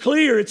answer was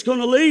clear. It's going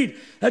to lead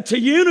to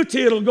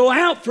unity. It'll go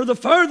out for the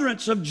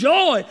furtherance of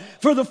joy,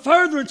 for the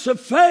furtherance of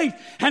faith,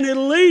 and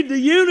it'll lead to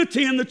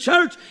unity in the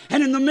church.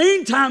 And in the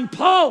meantime,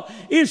 Paul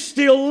is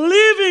still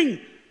living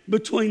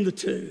between the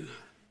two.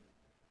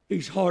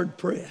 He's hard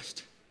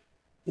pressed,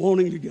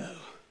 wanting to go,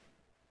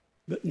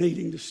 but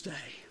needing to stay.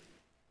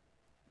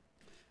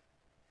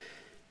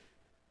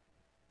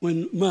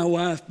 When my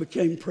wife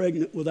became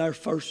pregnant with our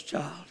first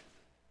child,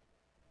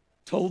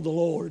 I told the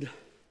Lord,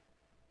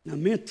 and I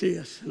meant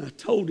this, and I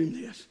told Him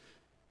this.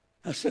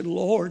 I said,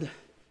 Lord,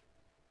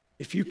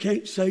 if you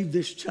can't save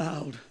this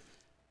child,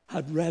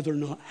 I'd rather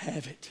not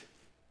have it.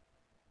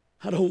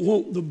 I don't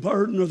want the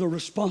burden or the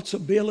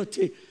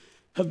responsibility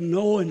of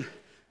knowing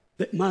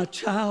that my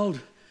child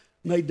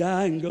may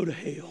die and go to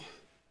hell.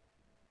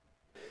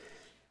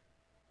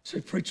 Say,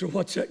 preacher,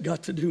 what's that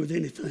got to do with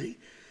anything?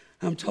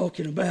 I'm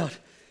talking about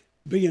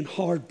being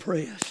hard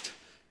pressed.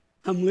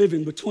 I'm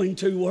living between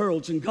two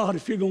worlds. And God,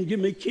 if you're going to give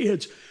me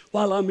kids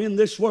while I'm in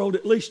this world,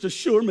 at least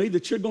assure me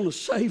that you're going to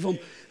save them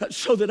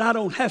so that I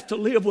don't have to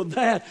live with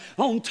that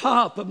on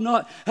top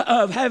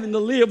of having to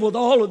live with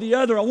all of the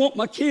other. I want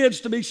my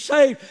kids to be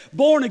saved,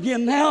 born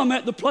again. Now I'm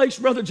at the place,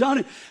 Brother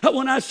Johnny,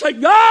 when I say,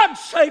 God,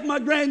 save my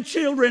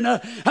grandchildren.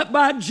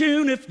 By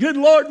June, if good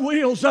Lord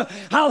wills,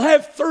 I'll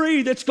have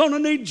 3 that's going to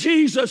need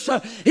Jesus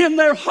in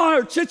their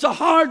hearts. It's a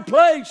hard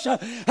place to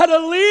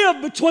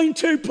live between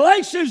two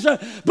places,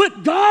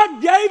 but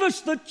God gave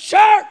us the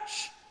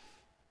church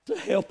to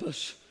help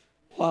us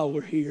while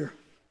we're here.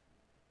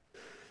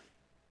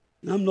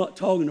 And I'm not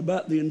talking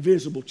about the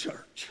invisible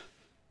church,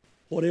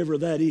 whatever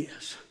that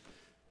is.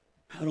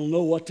 I don't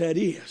know what that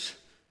is.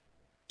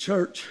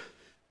 Church,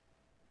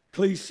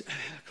 I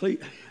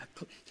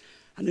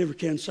never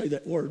can say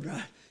that word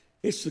right.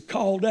 It's the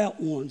called out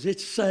ones.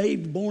 It's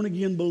saved, born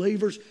again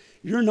believers.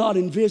 You're not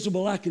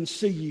invisible. I can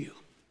see you.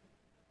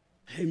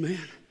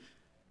 Amen.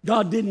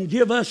 God didn't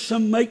give us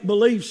some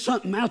make-believe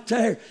something out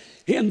there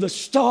in the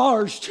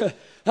stars to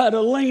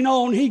lean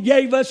on. He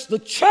gave us the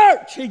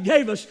church. He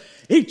gave us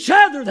each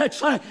other.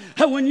 That's like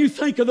when you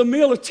think of the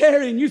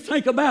military and you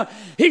think about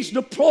He's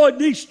deployed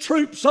these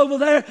troops over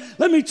there.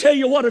 Let me tell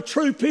you what a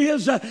troop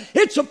is.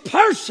 It's a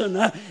person.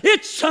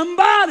 It's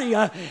somebody.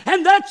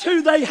 And that's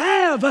who they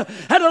have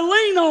to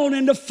lean on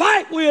and to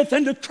fight with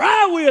and to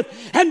cry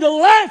with and to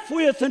laugh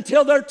with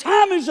until their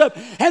time is up.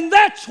 And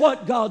that's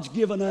what God's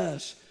given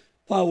us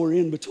while we're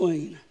in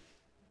between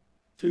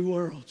two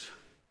worlds.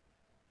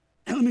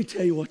 And let me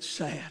tell you what's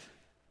sad.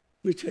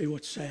 Let me tell you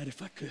what's sad,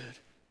 if I could.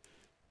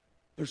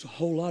 There's a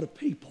whole lot of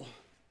people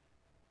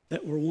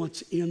that were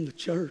once in the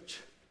church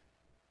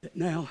that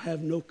now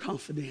have no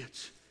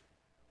confidence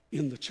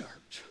in the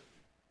church.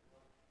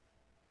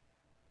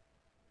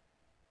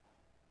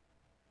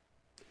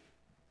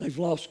 They've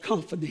lost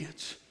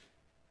confidence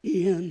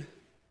in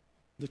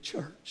the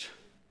church.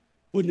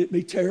 Wouldn't it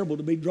be terrible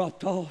to be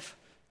dropped off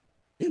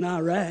in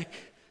Iraq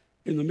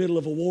in the middle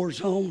of a war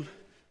zone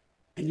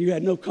and you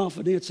had no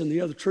confidence in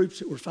the other troops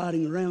that were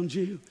fighting around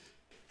you,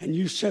 and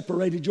you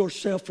separated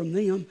yourself from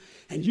them,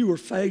 and you were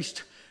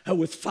faced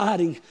with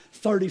fighting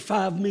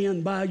 35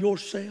 men by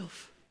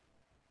yourself?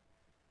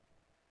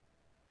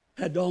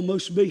 Had to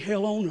almost be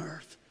hell on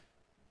earth.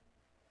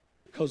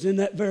 Because in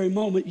that very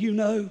moment, you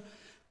know,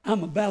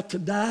 I'm about to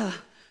die,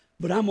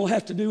 but I'm going to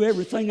have to do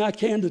everything I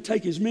can to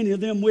take as many of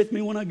them with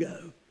me when I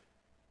go.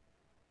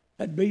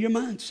 That'd be your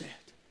mindset.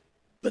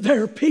 But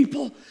there are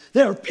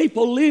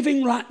people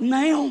living right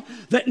now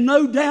that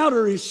no doubt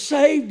are as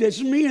saved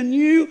as me and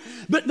you,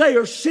 but they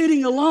are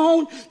sitting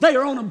alone. They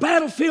are on a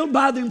battlefield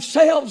by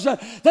themselves.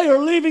 They are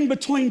living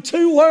between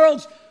two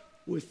worlds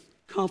with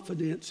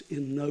confidence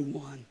in no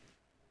one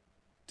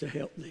to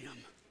help them,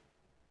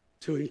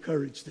 to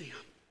encourage them.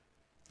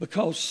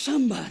 Because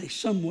somebody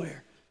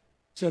somewhere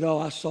said, oh,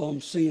 I saw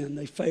them sin.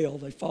 They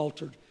failed. They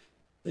faltered.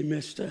 They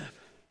messed up.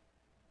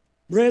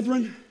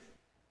 Brethren,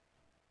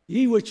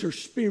 ye which are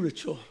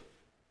spiritual,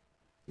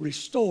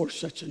 restore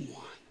such an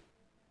one.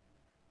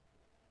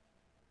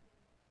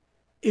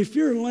 If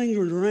you're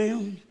lingering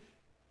around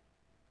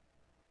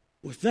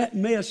with that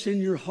mess in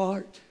your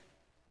heart,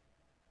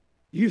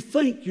 you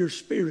think you're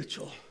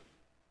spiritual,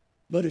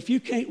 but if you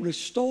can't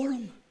restore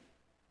them,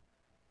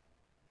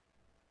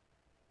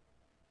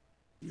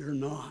 you're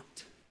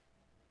not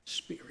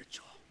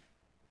spiritual.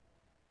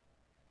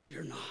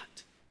 You're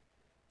not.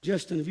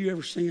 Justin, have you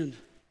ever sinned?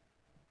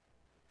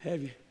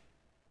 Have you?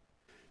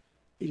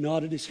 He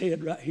nodded his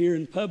head right here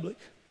in public.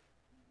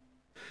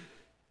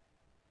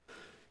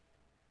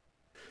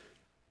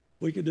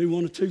 We could do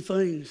one of two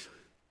things.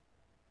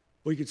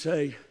 We could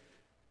say,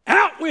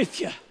 out with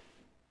you.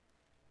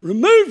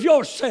 Remove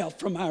yourself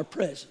from our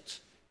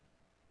presence.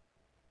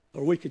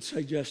 Or we could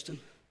say, Justin,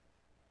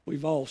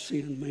 we've all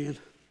sinned, man.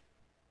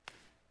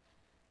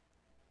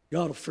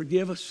 God will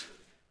forgive us.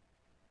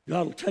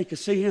 God will take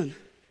us in.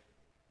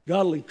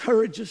 God will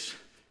encourage us.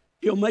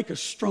 He'll make us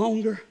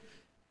stronger.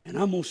 And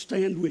I'm going to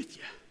stand with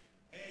you.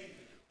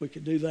 We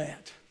could do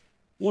that.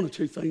 One of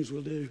two things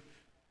we'll do.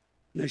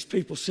 And there's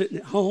people sitting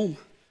at home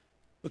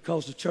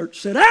because the church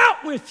said,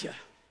 out with you.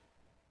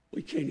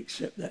 We can't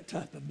accept that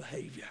type of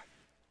behavior.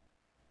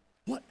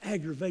 You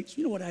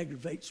know what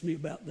aggravates me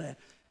about that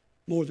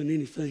more than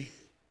anything?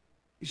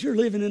 Is you're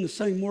living in the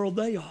same world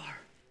they are.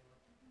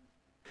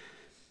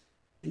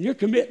 And you're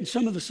committing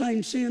some of the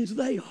same sins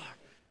they are.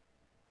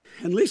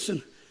 And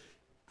listen,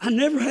 I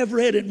never have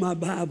read in my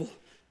Bible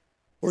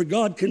where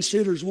God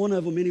considers one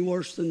of them any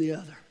worse than the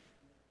other.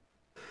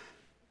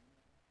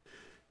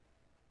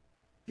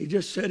 He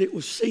just said it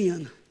was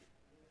sin.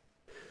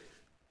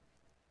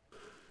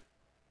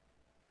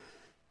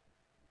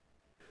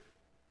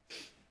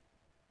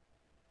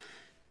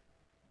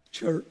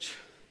 Church,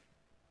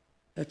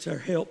 that's our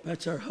help,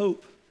 that's our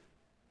hope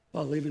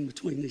while living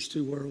between these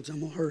two worlds.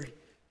 I'm going to hurry.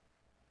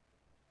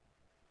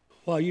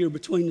 While you're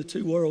between the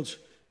two worlds,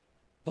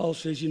 Paul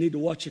says you need to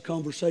watch your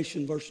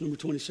conversation, verse number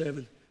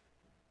 27.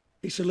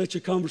 He said, let your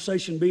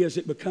conversation be as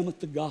it becometh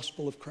the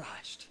gospel of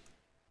Christ.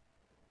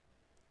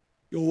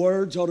 Your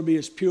words ought to be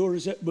as pure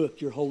as that book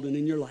you're holding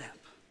in your lap.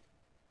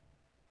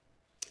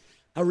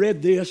 I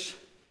read this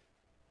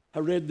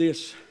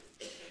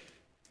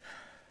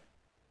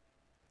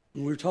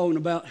when we were talking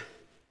about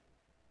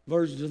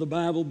versions of the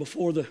Bible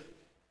before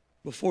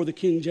the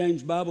King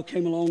James Bible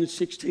came along in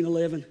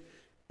 1611.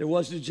 There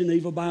was the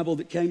Geneva Bible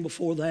that came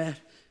before that.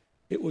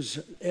 It was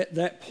at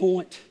that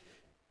point,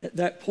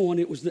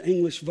 it was the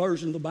English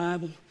version of the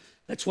Bible.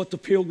 That's what the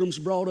Pilgrims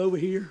brought over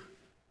here.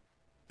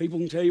 People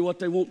can tell you what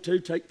they want to,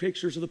 take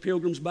pictures of the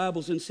Pilgrims'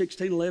 Bibles in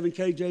 1611.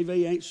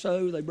 KJV ain't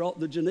so. They brought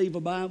the Geneva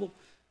Bible.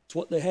 It's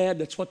what they had.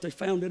 That's what they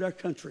founded our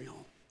country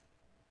on.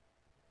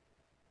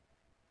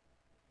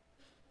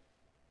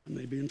 I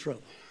may be in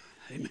trouble.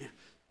 Amen.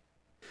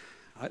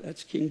 All right,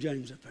 that's King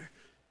James up there.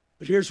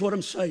 But here's what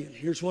I'm saying.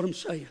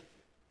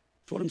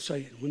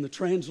 When the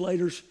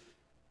translators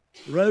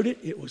wrote it,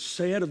 it was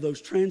said of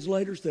those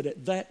translators that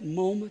at that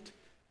moment,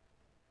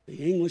 the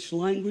English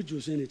language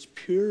was in its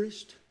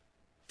purest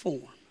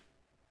form.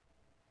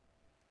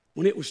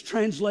 When it was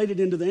translated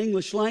into the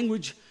English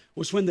language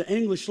was when the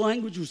English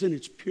language was in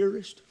its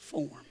purest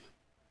form.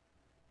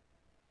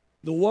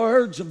 The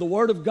words of the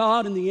Word of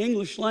God in the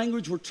English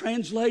language were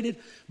translated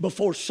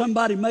before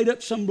somebody made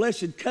up some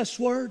blessed cuss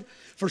word,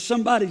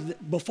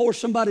 before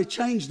somebody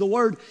changed the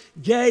word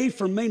gay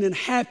from meaning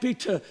happy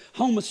to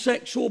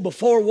homosexual,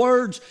 before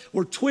words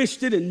were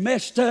twisted and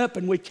messed up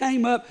and we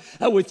came up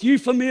with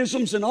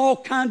euphemisms and all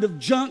kind of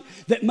junk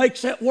that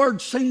makes that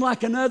word seem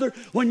like another.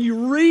 When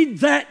you read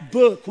that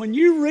book, when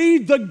you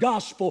read the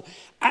gospel,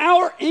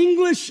 our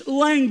English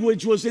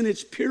language was in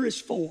its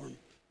purest form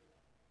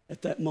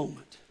at that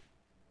moment.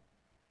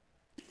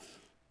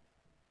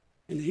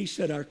 And he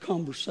said our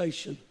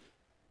conversation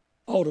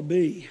ought to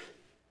be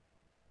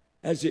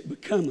as it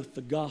becometh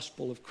the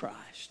gospel of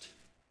Christ.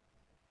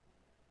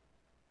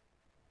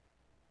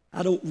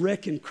 I don't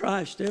reckon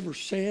Christ ever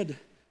said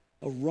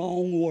a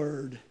wrong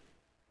word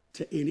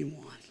to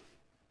anyone.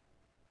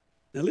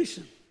 Now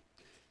listen,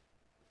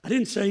 I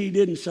didn't say he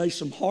didn't say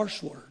some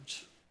harsh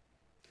words.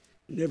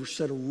 He never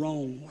said a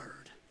wrong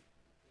word.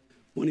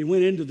 When he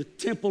went into the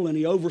temple and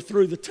he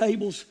overthrew the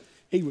tables,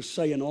 he was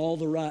saying all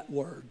the right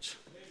words.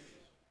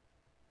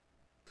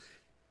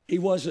 He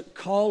wasn't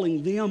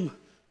calling them,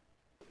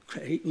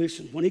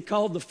 listen, when he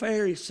called the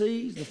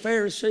Pharisees,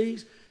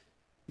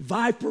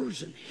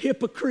 vipers and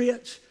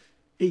hypocrites,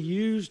 he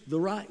used the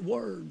right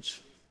words.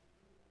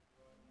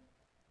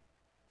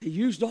 He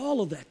used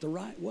all of that the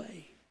right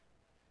way.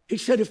 He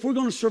said if we're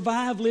going to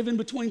survive living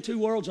between two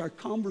worlds, our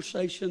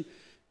conversation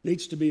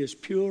needs to be as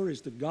pure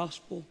as the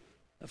gospel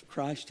of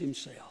Christ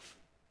himself,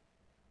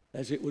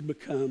 as it would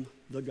become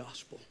the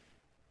gospel.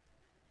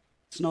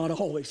 It's not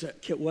always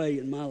that way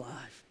in my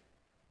life.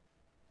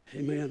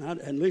 Amen.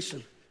 And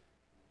listen,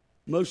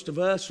 most of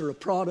us are a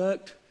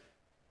product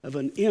of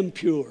an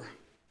impure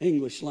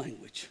English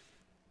language.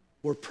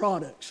 We're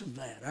products of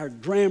that. Our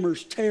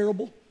grammar's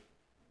terrible.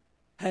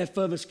 Half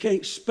of us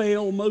can't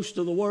spell most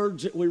of the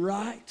words that we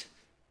write.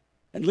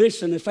 And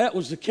listen, if that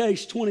was the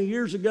case 20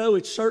 years ago,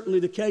 it's certainly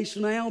the case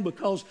now,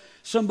 because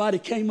somebody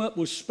came up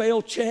with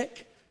spell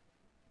check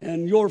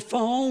and your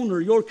phone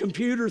or your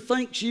computer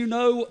thinks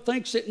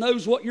it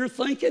knows what you're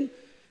thinking,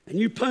 and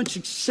you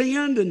punch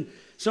send and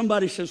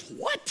somebody says,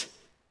 "What?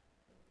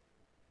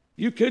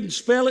 You couldn't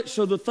spell it,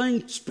 so the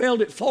thing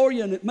spelled it for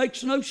you, and it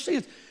makes no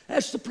sense."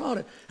 That's the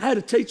product. I had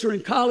a teacher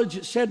in college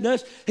that said to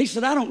us, he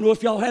said, "I don't know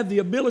if y'all have the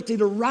ability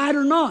to write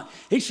or not."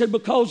 He said,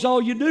 "Because all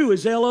you do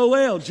is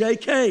LOL,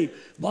 JK,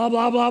 blah,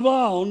 blah, blah,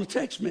 blah on the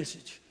text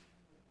message."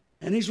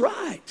 And he's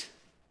right.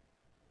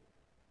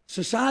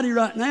 Society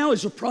right now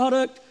is a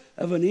product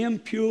of an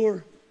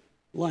impure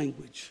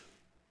language.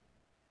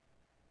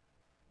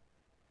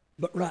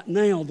 But right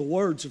now, the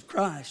words of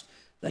Christ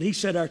that he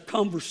said our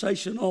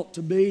conversation ought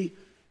to be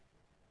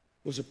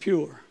was a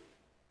pure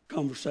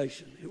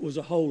conversation. It was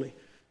a holy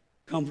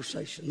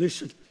conversation.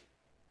 Listen,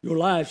 your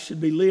life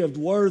should be lived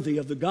worthy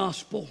of the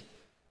gospel.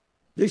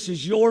 This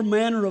is your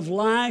manner of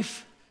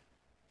life.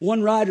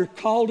 One writer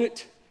called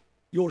it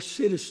your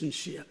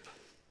citizenship.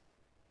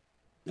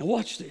 Now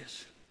watch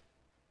this.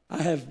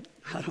 I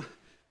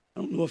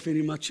don't know if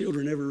any of my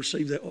children ever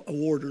received that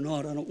award or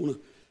not. I don't want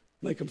to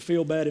make them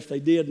feel bad if they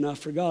did and I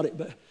forgot it,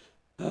 but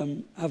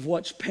I've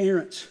watched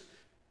parents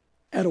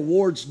at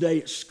awards day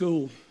at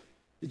school.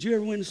 Did you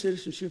ever win a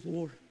citizenship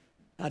award?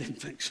 I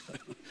didn't think so.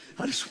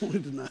 I just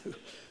wanted to know.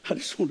 I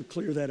just wanted to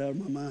clear that out of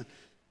my mind.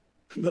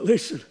 But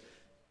listen,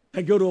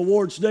 I go to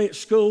awards day at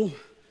school.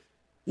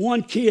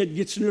 One kid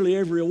gets nearly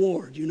every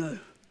award, you know.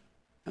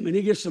 I mean,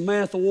 he gets the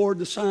math award,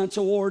 the science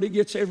award. He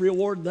gets every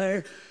award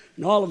there.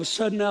 And all of a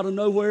sudden, out of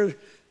nowhere,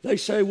 they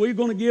say, "We're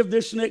going to give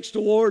this next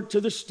award to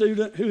the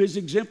student who has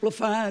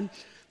exemplified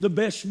the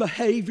best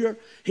behavior.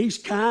 He's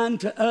kind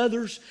to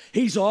others.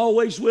 He's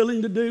always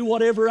willing to do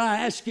whatever I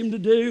ask him to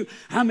do.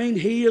 I mean,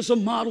 he is a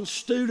model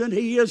student.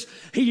 He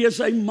is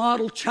a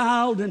model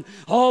child." And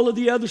all of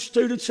the other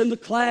students in the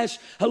class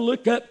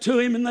look up to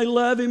him and they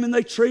love him and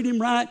they treat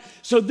him right.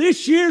 So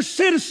this year's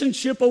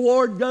citizenship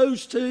award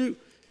goes to,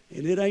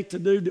 and it ain't the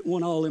dude that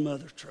won all them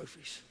other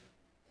trophies.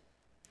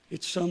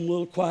 It's some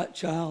little quiet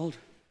child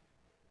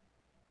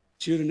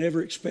that you'd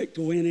never expect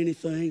to win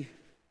anything.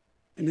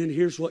 And then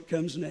here's what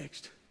comes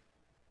next.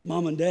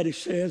 Mom and Daddy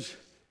says,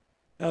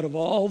 out of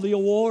all the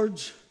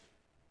awards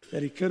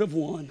that he could have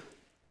won,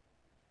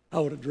 I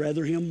would have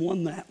rather him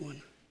won that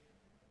one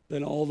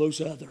than all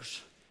those others.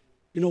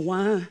 You know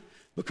why?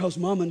 Because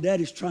Mom and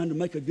Daddy's trying to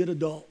make a good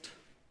adult.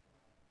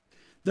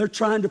 They're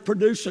trying to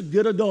produce a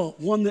good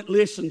adult, one that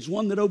listens,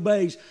 one that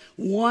obeys,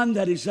 one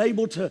that is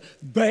able to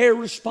bear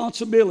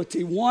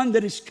responsibility, one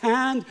that is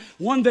kind,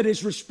 one that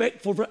is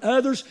respectful for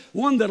others,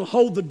 one that'll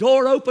hold the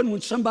door open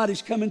when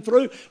somebody's coming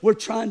through. We're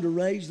trying to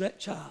raise that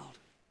child.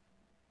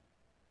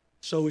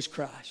 So is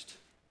Christ.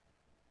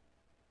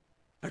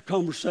 Our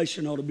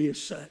conversation ought to be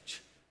as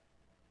such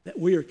that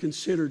we are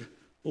considered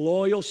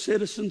loyal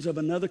citizens of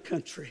another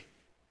country,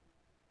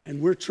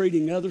 and we're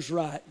treating others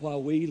right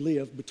while we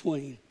live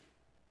between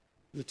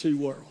the two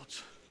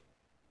worlds.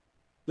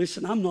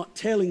 Listen, I'm not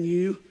telling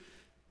you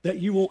that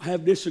you won't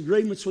have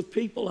disagreements with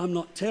people. I'm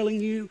not telling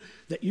you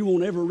that you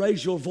won't ever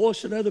raise your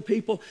voice at other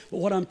people.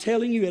 But what I'm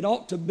telling you, it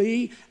ought to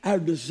be our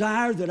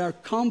desire that our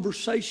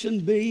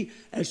conversation be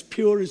as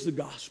pure as the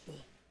gospel.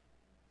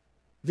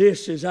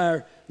 This is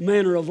our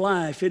manner of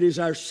life. It is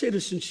our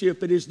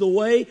citizenship. It is the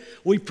way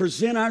we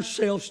present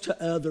ourselves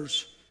to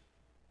others.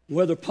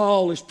 Whether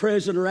Paul is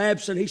present or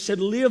absent, he said,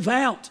 live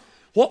out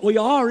what we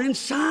are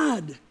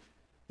inside.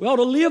 We ought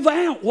to live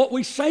out what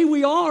we say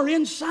we are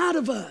inside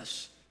of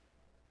us.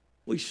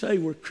 We say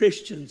we're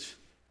Christians.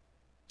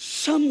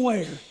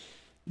 Somewhere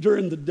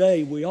during the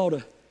day we ought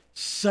to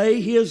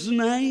say his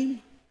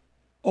name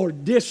or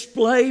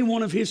display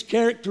one of his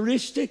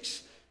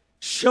characteristics,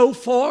 show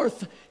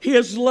forth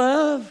his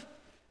love,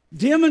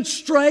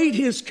 demonstrate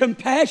his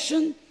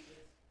compassion.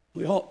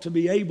 We ought to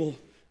be able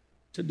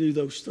to do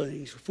those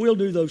things. If we'll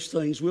do those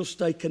things, we'll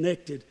stay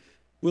connected.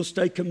 We'll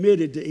stay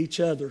committed to each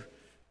other.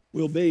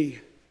 We'll be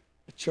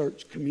a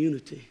church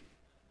community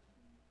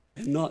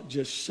and not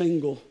just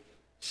single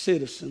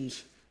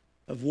citizens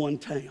of one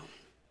town.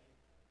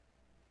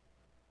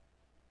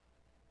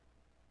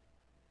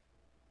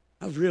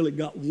 I've really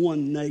got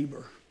one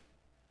neighbor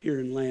here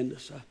in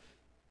Landis.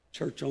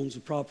 Church owns the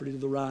property to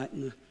the right,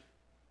 and the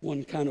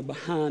one kind of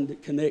behind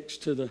that connects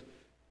to the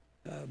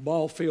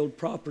ball field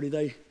property.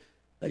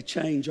 They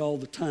change all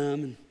the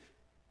time,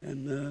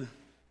 and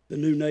the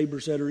new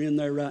neighbors that are in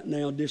there right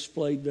now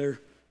displayed their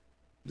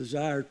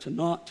desire to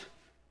not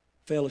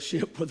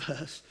fellowship with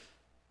us.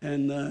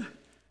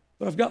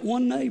 But I've got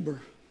one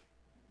neighbor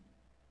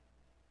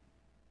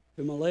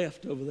to my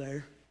left over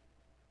there,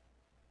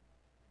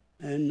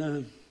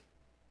 and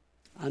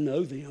I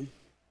know them.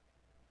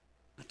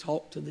 I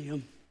talk to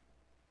them.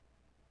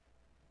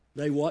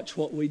 They watch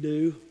what we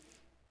do,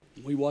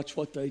 and we watch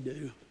what they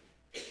do.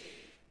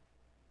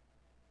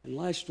 And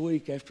last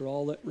week, after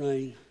all that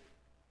rain,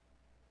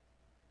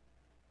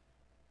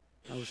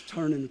 I was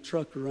turning the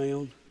truck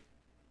around.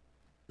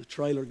 The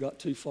trailer got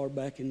too far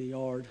back in the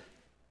yard,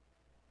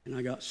 and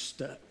I got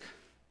stuck.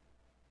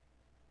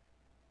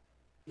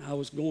 And I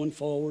was going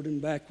forward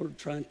and backward,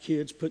 trying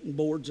kids, putting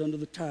boards under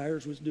the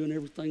tires, was doing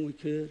everything we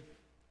could.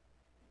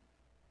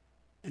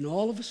 And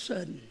all of a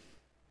sudden,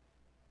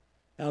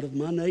 out of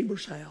my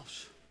neighbor's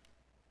house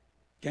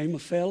came a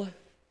fella.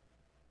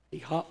 He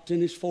hopped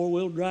in his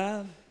four-wheel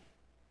drive,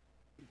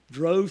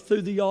 drove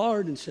through the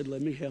yard and said,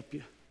 "Let me help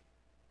you.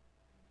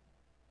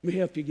 Let me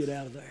help you get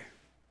out of there."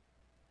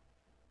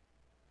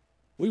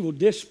 We will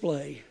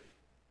display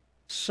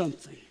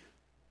something.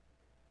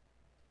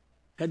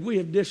 Had we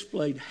have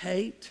displayed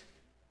hate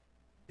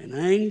and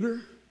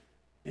anger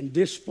and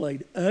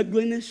displayed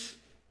ugliness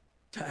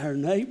to our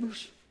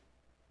neighbors,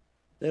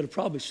 they'd have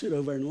probably sit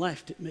over and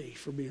laughed at me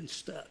for being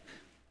stuck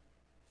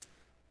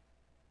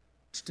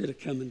instead of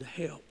coming to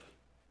help.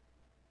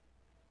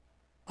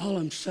 All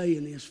I'm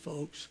saying is,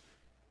 folks,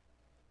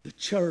 the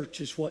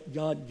church is what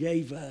God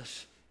gave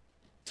us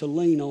to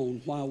lean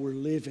on while we're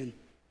living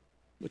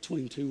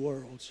between two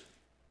worlds.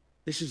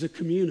 This is a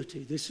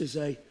community. This is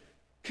a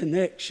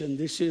connection.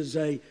 This is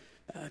a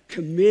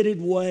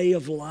committed way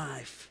of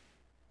life.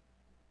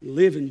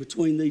 Living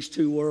between these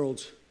two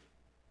worlds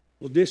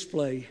will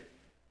display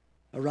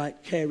a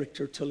right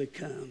character till He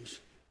comes.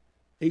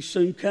 He's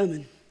soon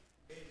coming.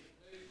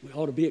 We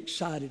ought to be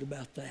excited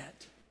about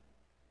that.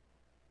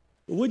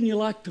 But wouldn't you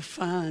like to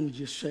find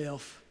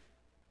yourself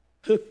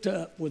hooked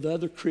up with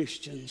other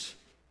Christians,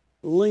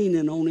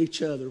 leaning on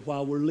each other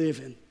while we're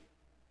living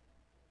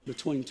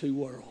between two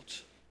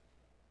worlds?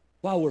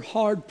 While we're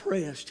hard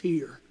pressed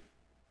here,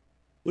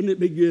 wouldn't it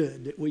be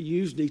good that we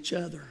used each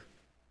other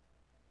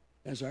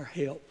as our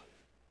help?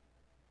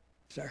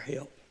 As our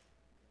help.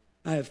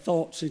 I have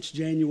thought since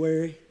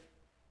January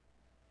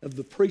of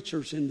the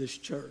preachers in this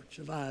church,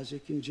 of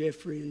Isaac and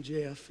Jeffrey and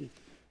Jeff and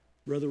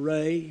Brother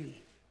Ray and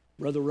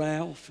Brother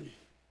Ralph. And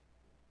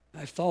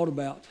I've thought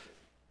about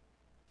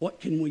what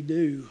can we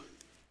do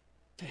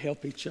to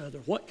help each other?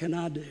 What can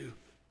I do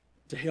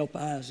to help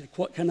Isaac?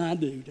 What can I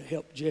do to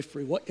help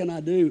Jeffrey? What can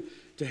I do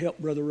to help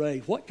Brother Ray?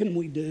 What can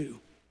we do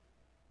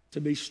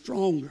to be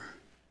stronger?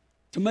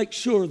 To make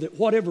sure that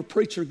whatever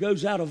preacher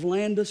goes out of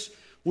Landis,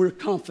 we're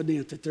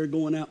confident that they're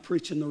going out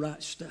preaching the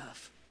right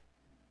stuff.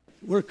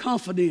 We're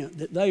confident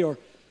that they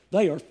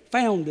are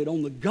founded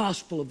on the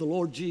gospel of the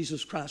Lord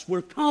Jesus Christ.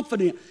 We're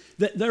confident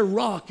that their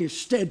rock is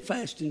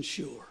steadfast and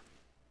sure.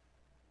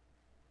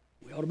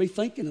 We ought to be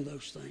thinking of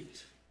those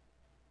things.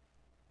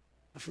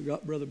 I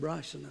forgot Brother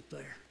Bryson up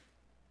there.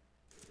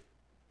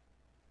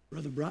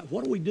 Brother Bryson,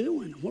 what are we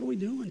doing? What are we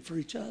doing for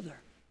each other?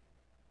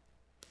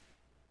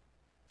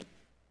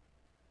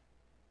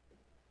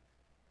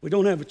 We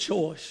don't have a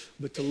choice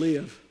but to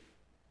live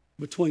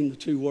between the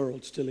two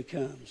worlds till He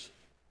comes.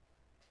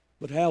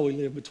 But how we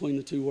live between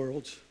the two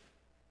worlds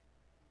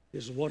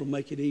is what will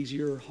make it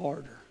easier or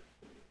harder.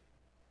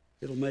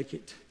 It'll make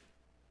it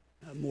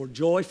more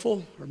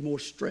joyful or more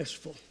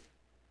stressful.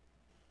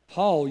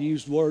 Paul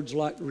used words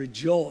like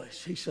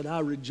rejoice. He said, "I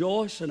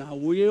rejoice and I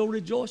will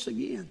rejoice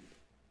again."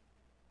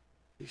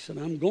 He said,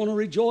 "I'm going to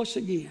rejoice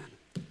again."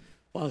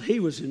 While he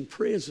was in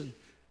prison,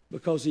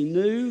 because he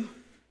knew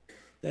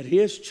that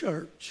his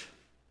church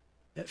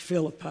at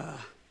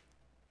Philippi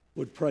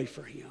would pray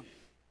for him.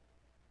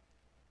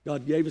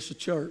 God gave us a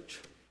church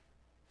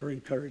for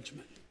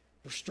encouragement,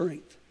 for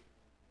strength,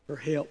 for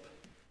help.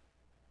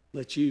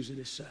 Let's use it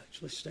as such.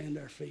 Let's stand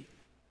to our feet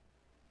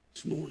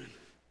this morning.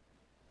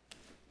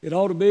 It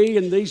ought to be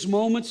in these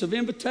moments of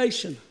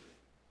invitation.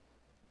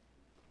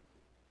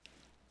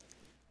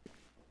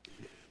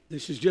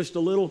 This is just a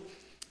little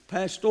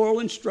pastoral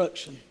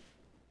instruction.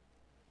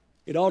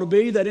 It ought to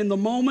be that in the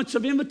moments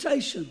of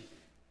invitation,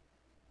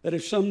 that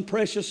if some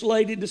precious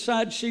lady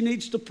decides she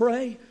needs to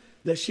pray,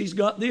 that she's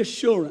got the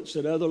assurance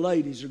that other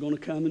ladies are going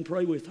to come and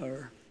pray with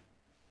her.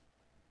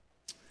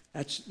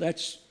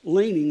 That's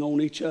leaning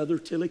on each other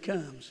till He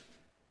comes.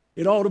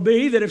 It ought to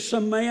be that if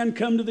some man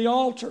come to the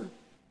altar,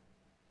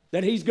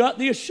 that he's got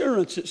the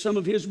assurance that some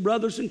of his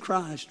brothers in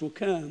Christ will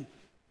come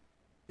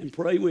and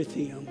pray with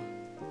him.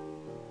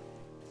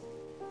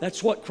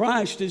 That's what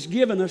Christ has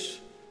given us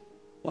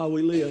while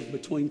we live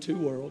between two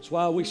worlds.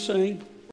 While we sing,